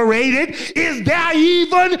reverberated: is there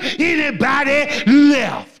even anybody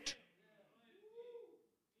left?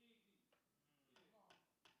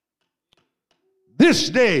 This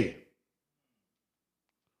day,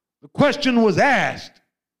 the question was asked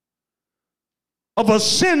of a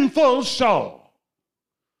sinful Saul: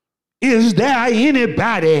 is there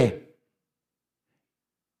anybody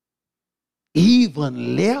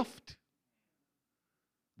even left,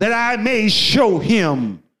 that I may show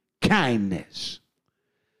him kindness?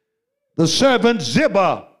 The servant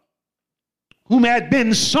Ziba, whom had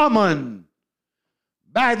been summoned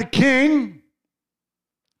by the king,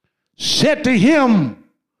 said to him,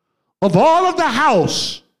 of all of the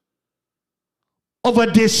house of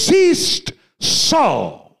a deceased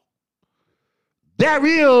Saul, there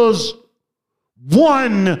is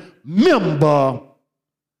one member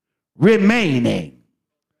remaining.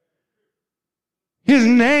 His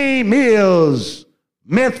name is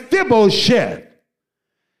Mephibosheth,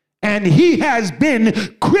 and he has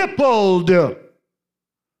been crippled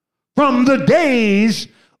from the days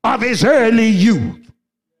of his early youth.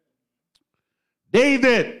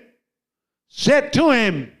 David said to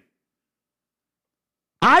him,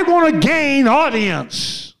 I want to gain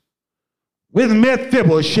audience with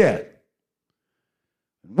Mephibosheth.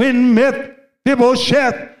 When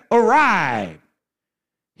Mephibosheth arrived,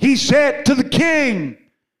 he said to the king,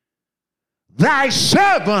 thy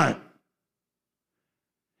servant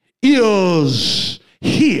is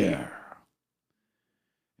here.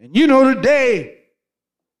 And you know, today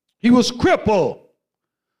he was crippled,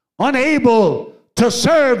 unable to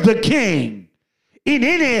serve the king in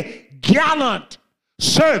any gallant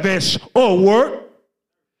service or work,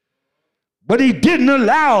 but he didn't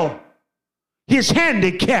allow his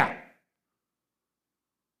handicap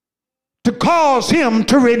to cause him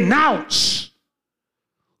to renounce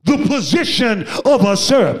the position of a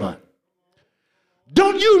servant.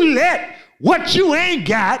 Don't you let what you ain't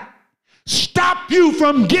got stop you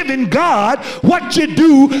from giving God what you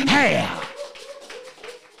do have.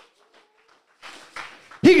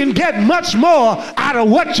 He can get much more out of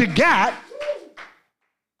what you got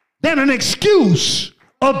than an excuse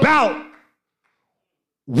about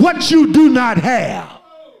what you do not have.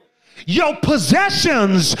 Your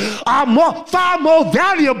possessions are far more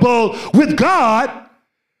valuable with God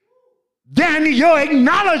than your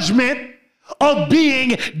acknowledgement of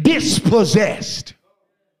being dispossessed.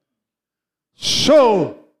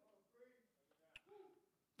 So,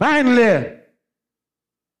 finally,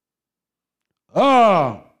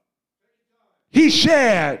 he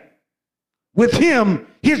shared with him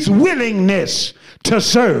his willingness to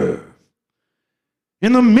serve.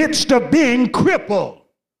 In the midst of being crippled,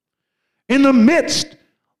 in the midst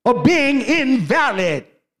of being invalid,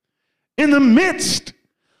 in the midst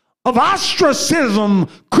of ostracism,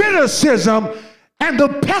 criticism, and the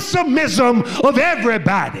pessimism of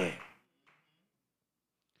everybody,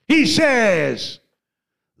 he says,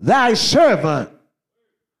 thy servant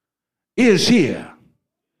is here.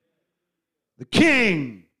 The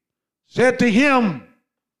king said to him,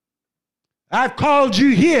 I've called you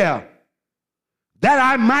here that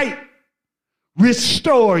I might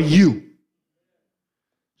restore you.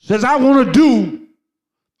 Says, I want to do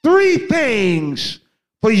 3 things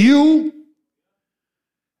for you,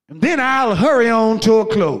 and then I'll hurry on to a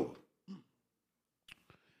close.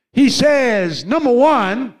 He says, number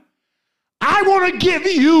one, I want to give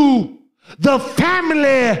you the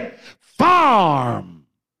family farm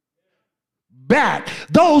back.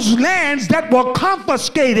 Those lands that were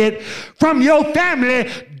confiscated from your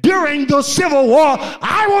family during the Civil War,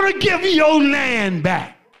 I want to give your land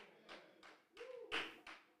back.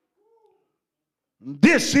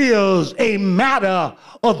 This is a matter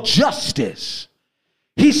of justice.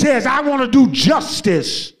 He says, I want to do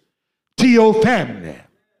justice to your family.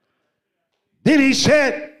 Then he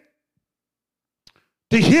said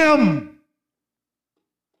to him,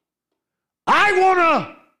 I want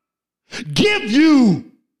to give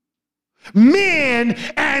you men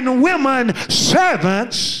and women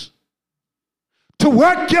servants to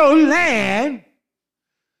work your land,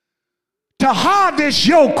 to harvest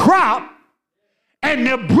your crop, and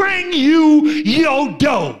to bring you your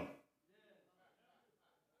dough.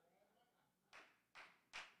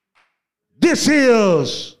 This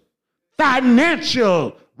is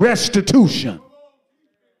financial restitution.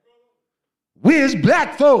 We as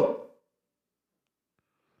black folk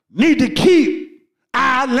need to keep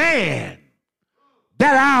our land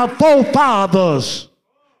that our forefathers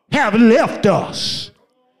have left us.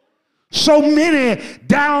 So many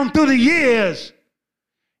down through the years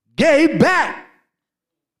gave back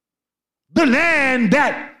the land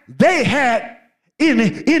that they had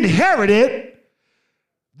inherited.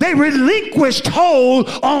 They relinquished hold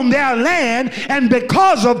on their land, and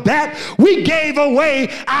because of that, we gave away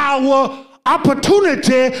our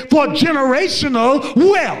opportunity for generational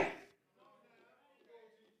wealth.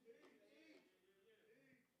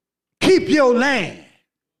 Keep your land.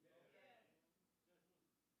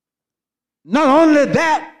 Not only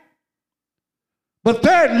that, but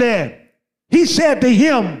thirdly, he said to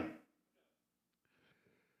him,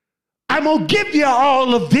 I'm going to give you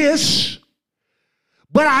all of this,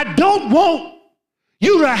 but I don't want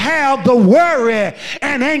you to have the worry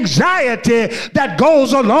and anxiety that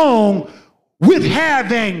goes along with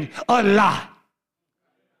having a lot.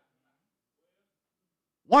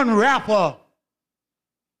 One rapper,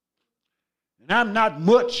 and I'm not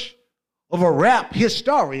much of a rap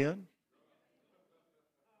historian,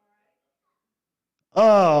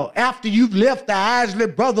 after you've left the Isley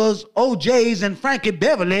Brothers, OJs, and Frankie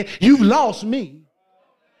Beverly, you've lost me.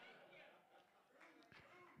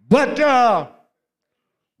 But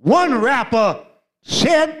one rapper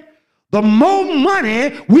said, the more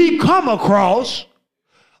money we come across,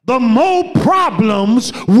 the more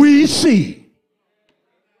problems we see.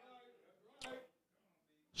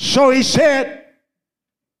 So he said,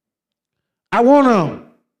 I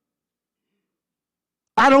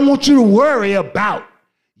don't want you to worry about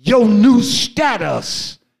your new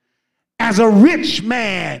status as a rich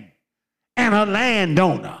man and a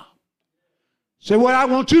landowner. So what I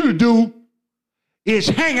want you to do is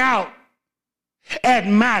hang out at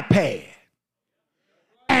my pad.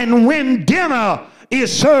 And when dinner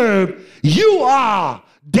is served, you are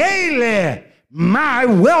daily my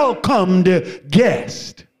welcomed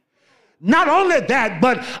guest. Not only that,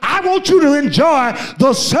 but I want you to enjoy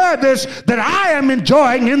the service that I am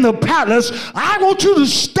enjoying in the palace. I want you to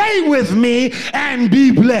stay with me and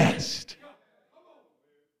be blessed.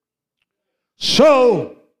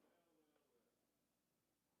 So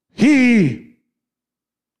he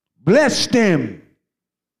blessed him.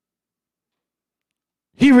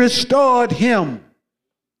 He restored him.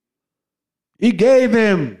 He gave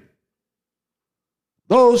him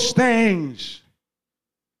those things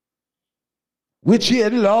which he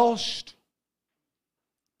had lost.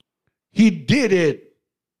 He did it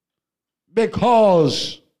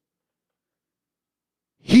because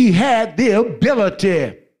he had the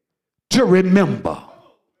ability to remember.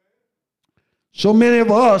 So many of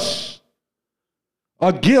us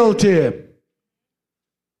are guilty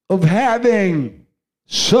of having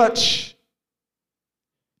such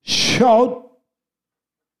short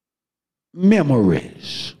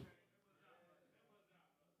memories.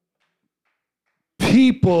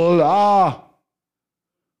 People are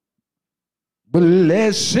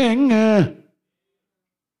blessing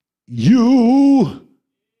you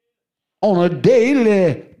on a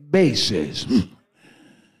daily basis.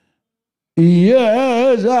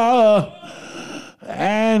 Yes,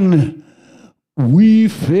 and we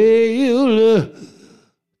fail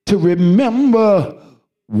to remember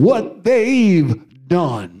what they've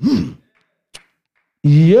done.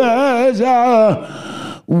 Yes,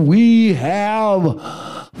 we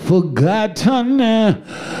have forgotten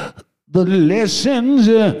the lessons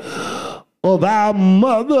of our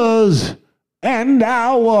mothers and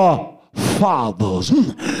our fathers.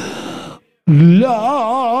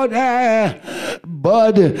 Lord,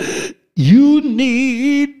 but you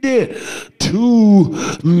need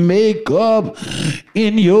to make up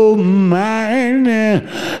in your mind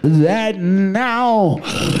that now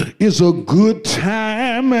is a good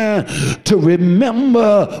time to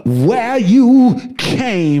remember where you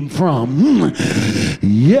came from.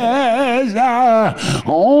 Yes,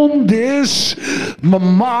 on this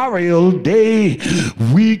Memorial Day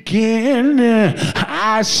weekend,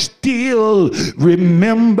 I still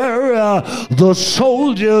remember the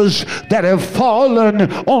soldiers that have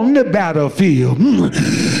fallen on the battlefield.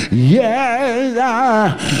 Yes,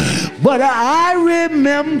 but I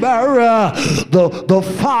remember the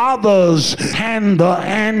fathers and the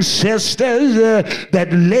ancestors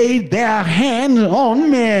that laid their hands on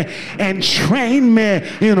me and trained me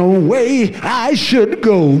in a way I should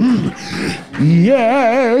go.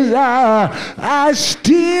 Yes, I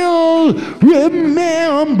still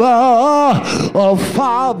remember a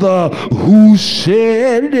father who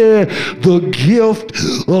said the gift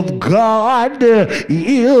of God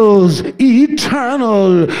is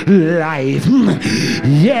eternal life.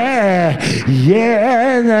 Yeah,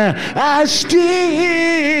 I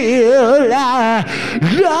still,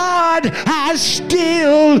 God, I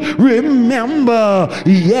still remember,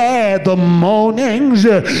 the mornings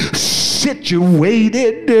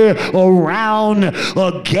situated around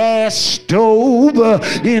a gas stove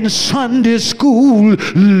in Sunday school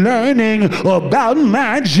learning about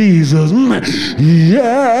my Jesus.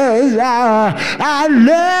 Yes, I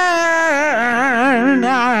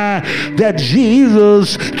learned that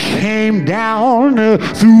Jesus came down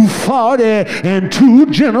through 40 and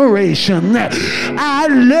 2 generations. I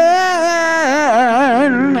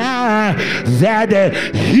learned that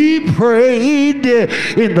he prayed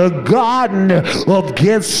in the Garden of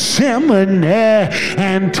Gethsemane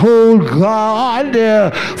and told God,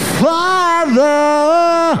 Father,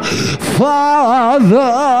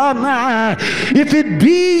 if it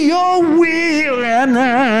be your will, and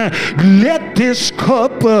let this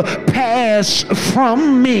cup pass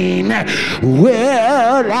from me.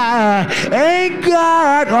 Well, ain't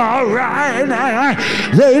God all right?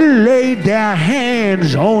 They laid their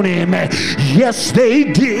hands on him. Yes, they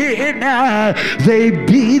did. They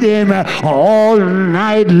beat him all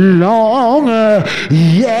night long.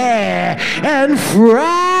 And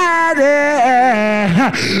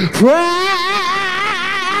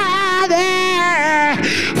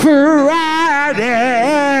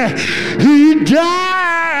Friday, he died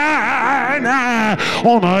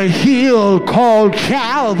on a hill called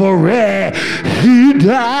Calvary. He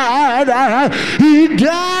died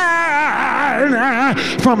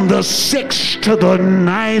from the 6th to the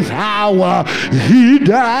 9th hour. He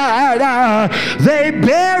died. They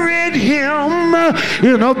buried him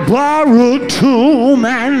in a borrowed tomb,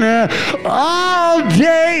 and all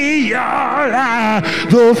day,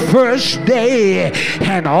 the first day,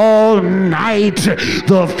 and all night,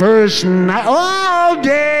 the first night, all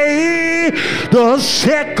day, the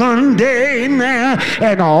second day,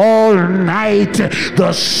 and all night,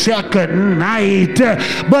 the second night.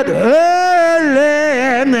 But early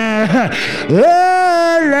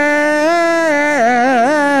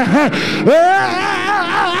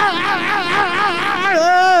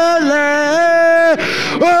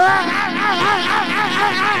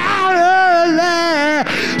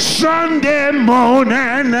Sunday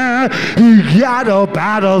morning, he got up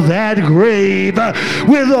out of that grave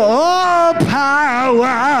with all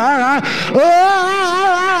power.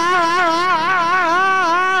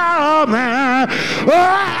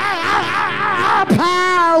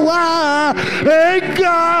 Power, ain't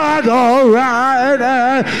God all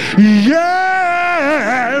right?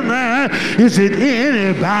 Is it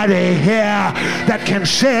anybody here that can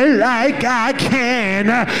say like I can?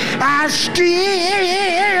 I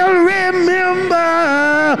still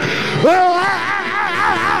remember.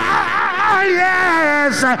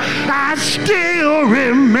 Yes, I still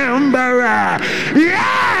remember.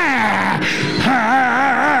 Yes.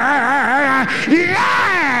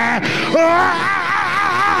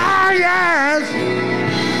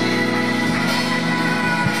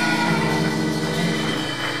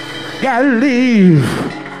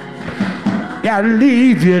 Gotta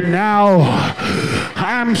leave you now. I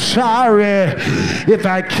I'm sorry if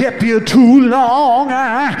I kept you too long.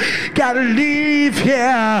 I gotta leave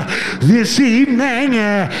here this evening.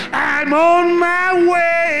 I'm on my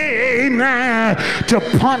way now to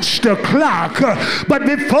punch the clock. But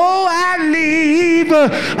before I leave,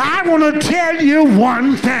 I want to tell you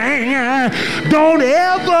one thing. Don't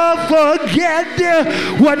ever forget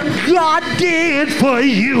what God did for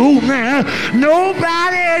you.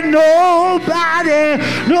 Nobody, nobody,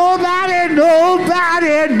 nobody,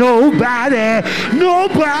 nobody, nobody,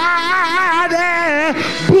 nobody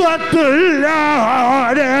but the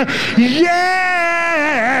Lord.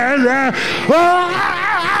 Yeah. Oh,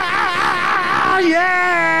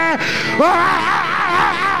 yeah. Oh,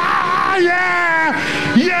 yeah.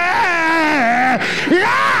 Yeah.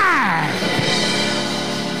 Yeah.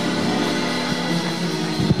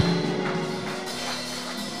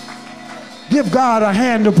 Give God a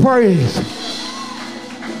hand of praise.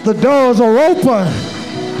 The doors are open.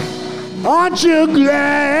 Aren't you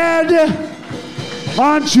glad?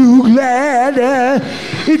 Aren't you glad?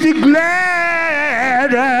 If you're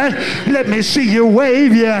glad, let me see you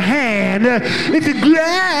wave your hand. If you're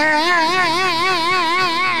glad,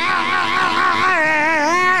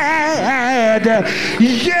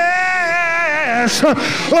 yes. Oh,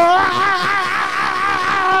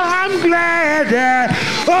 I'm glad.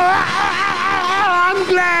 Oh, I'm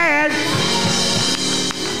glad.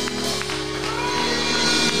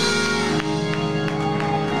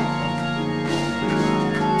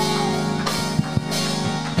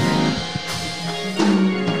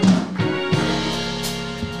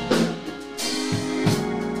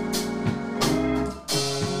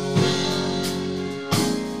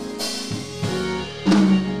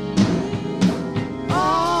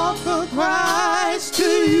 Offer Christ to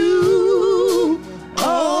you,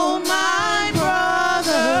 oh my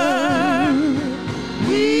brother.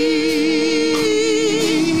 We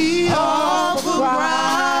offer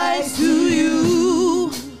Christ to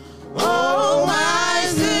you, oh my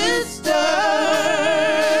sister.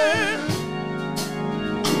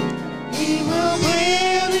 He will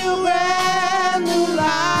give you brand new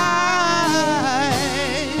life,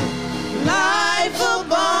 life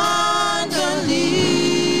abundantly.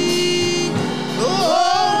 Oh,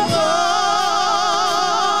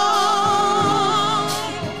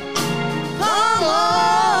 come on.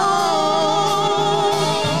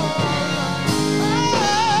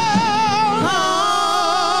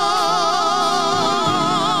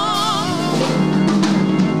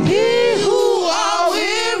 Ye who are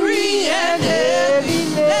weary and heavy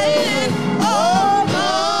laden, oh, come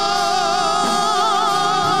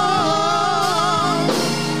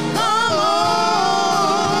on.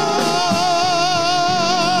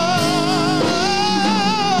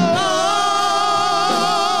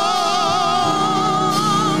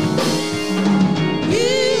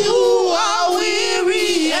 Ye who are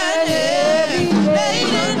weary and heavy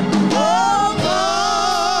laden, oh,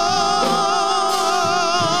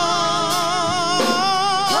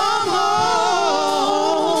 come on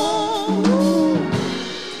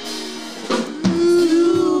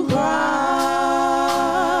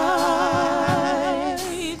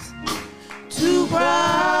to Christ,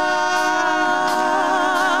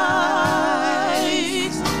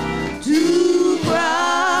 to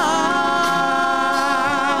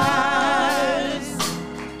Christ,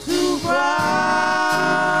 to Christ,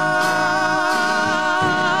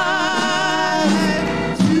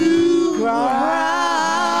 to Christ.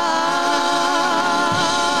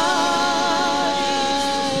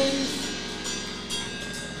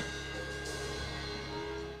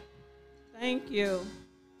 Thank you.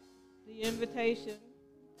 The invitation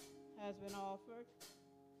has been offered.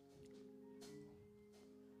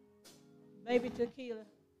 Baby Tequila.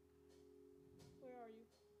 Where are you?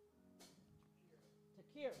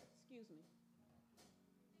 Takira, excuse me.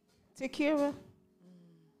 Takira.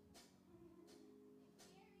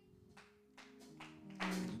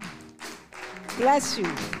 Bless you.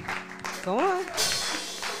 Go on.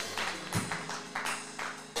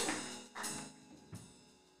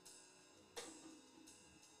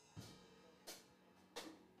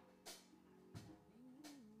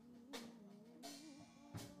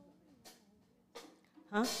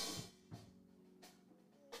 Huh?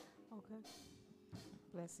 Okay.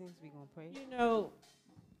 Blessings. We're going to pray. You know,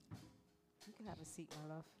 You can have a seat,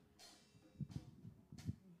 my love.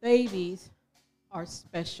 babies are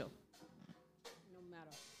special, no matter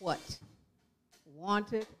what,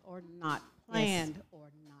 wanted or not, planned or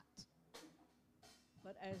not.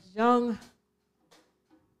 But as young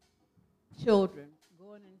children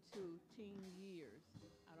going into teen years,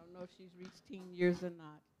 I don't know if she's reached teen years or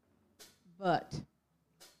not, but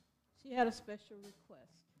She had a special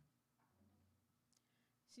request.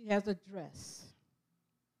 She has a dress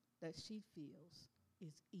that she feels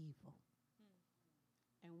is evil.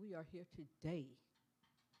 And we are here today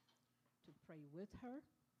to pray with her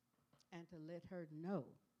and to let her know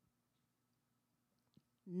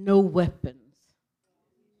no weapons,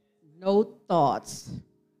 no thoughts,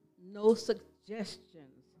 no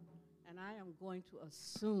suggestions. And I am going to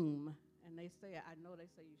assume, and they say, I know they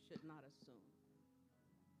say you should not assume,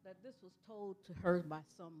 that this was told to her by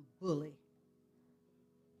some bully.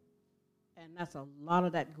 And that's a lot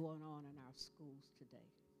of that going on in our schools today.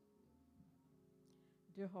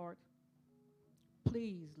 Dear heart,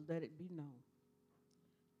 please let it be known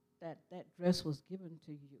that that dress was given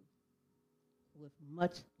to you with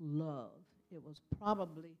much love. It was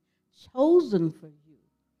probably chosen for you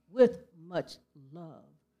with much love.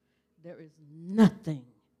 There is nothing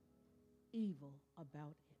evil about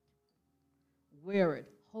it. Wear it.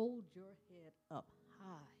 Hold your head up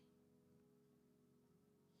high.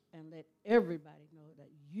 And let everybody know that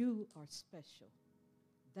you are special.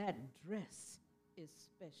 That dress is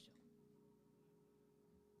special.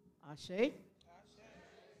 Ashe?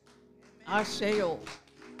 Ashe. Oh.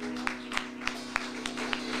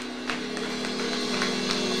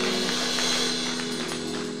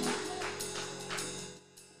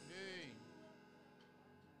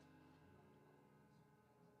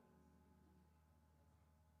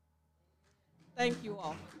 Thank you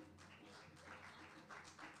all.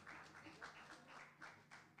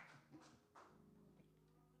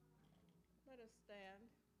 Let us stand.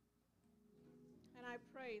 And I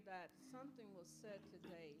pray that something was said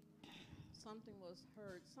today, something was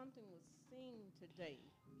heard, something was seen today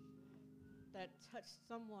that touched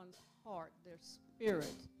someone's heart, their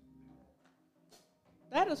spirit.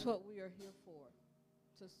 That is what we are here for,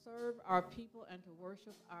 to serve our people and to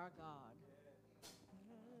worship our God.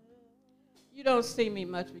 You don't see me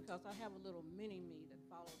much because I have a little mini-me that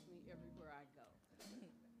follows me everywhere I go.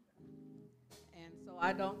 And so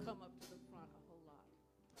I don't come up to the front a whole lot.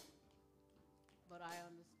 But I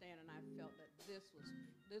understand and I felt that this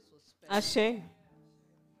was special. Ashe.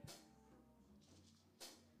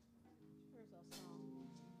 Where's our song?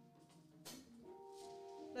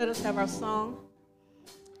 Let us have our song.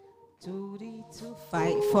 Duty to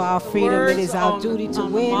fight for our freedom. It is our duty to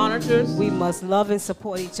win. We must love and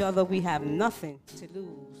support each other. We have nothing to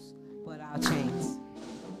lose but our chains.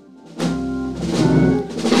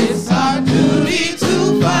 It's our duty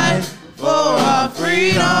to fight for our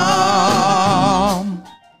freedom.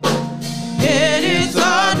 It is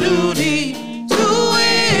our duty to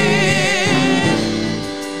win.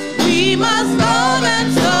 We must love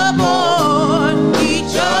and support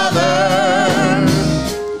each other.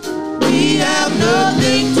 We have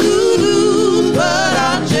nothing to lose but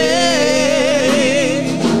our chains.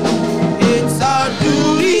 It's our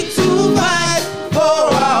duty to fight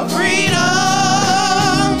for our freedom.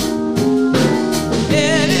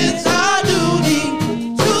 It is our duty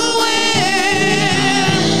to win.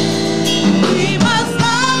 We must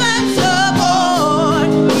love and support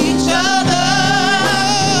each other.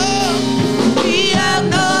 We have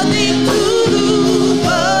nothing to lose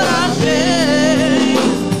but our chains.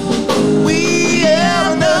 We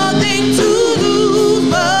have nothing to lose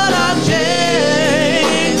but our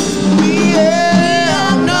chains. We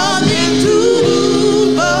have nothing to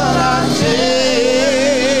lose but our chains.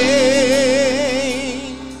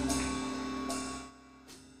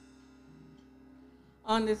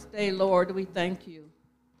 On this day, Lord, we thank you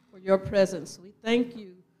for your presence. We thank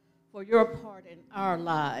you for your part in our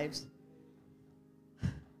lives.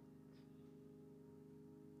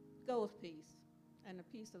 Go with peace, and the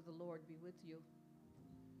peace of the Lord be with you.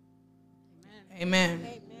 Amen. Amen.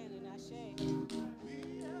 Amen and Ashe.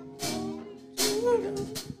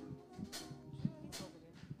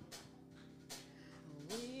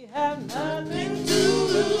 We have nothing To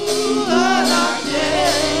lose but our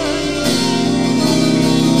chains.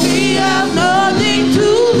 We have nothing to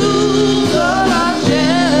lose but our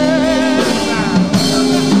chains.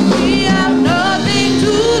 We have nothing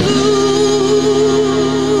to lose.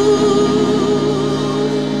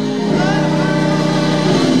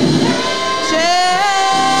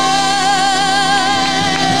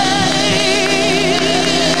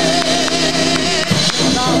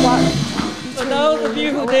 For those of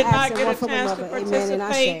you who did not Asking get one a for the chance to mother. Amen and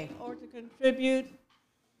participate Ashe. or to contribute,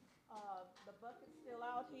 the bucket's still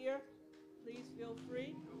out here. Please feel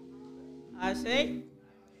free. Ashe.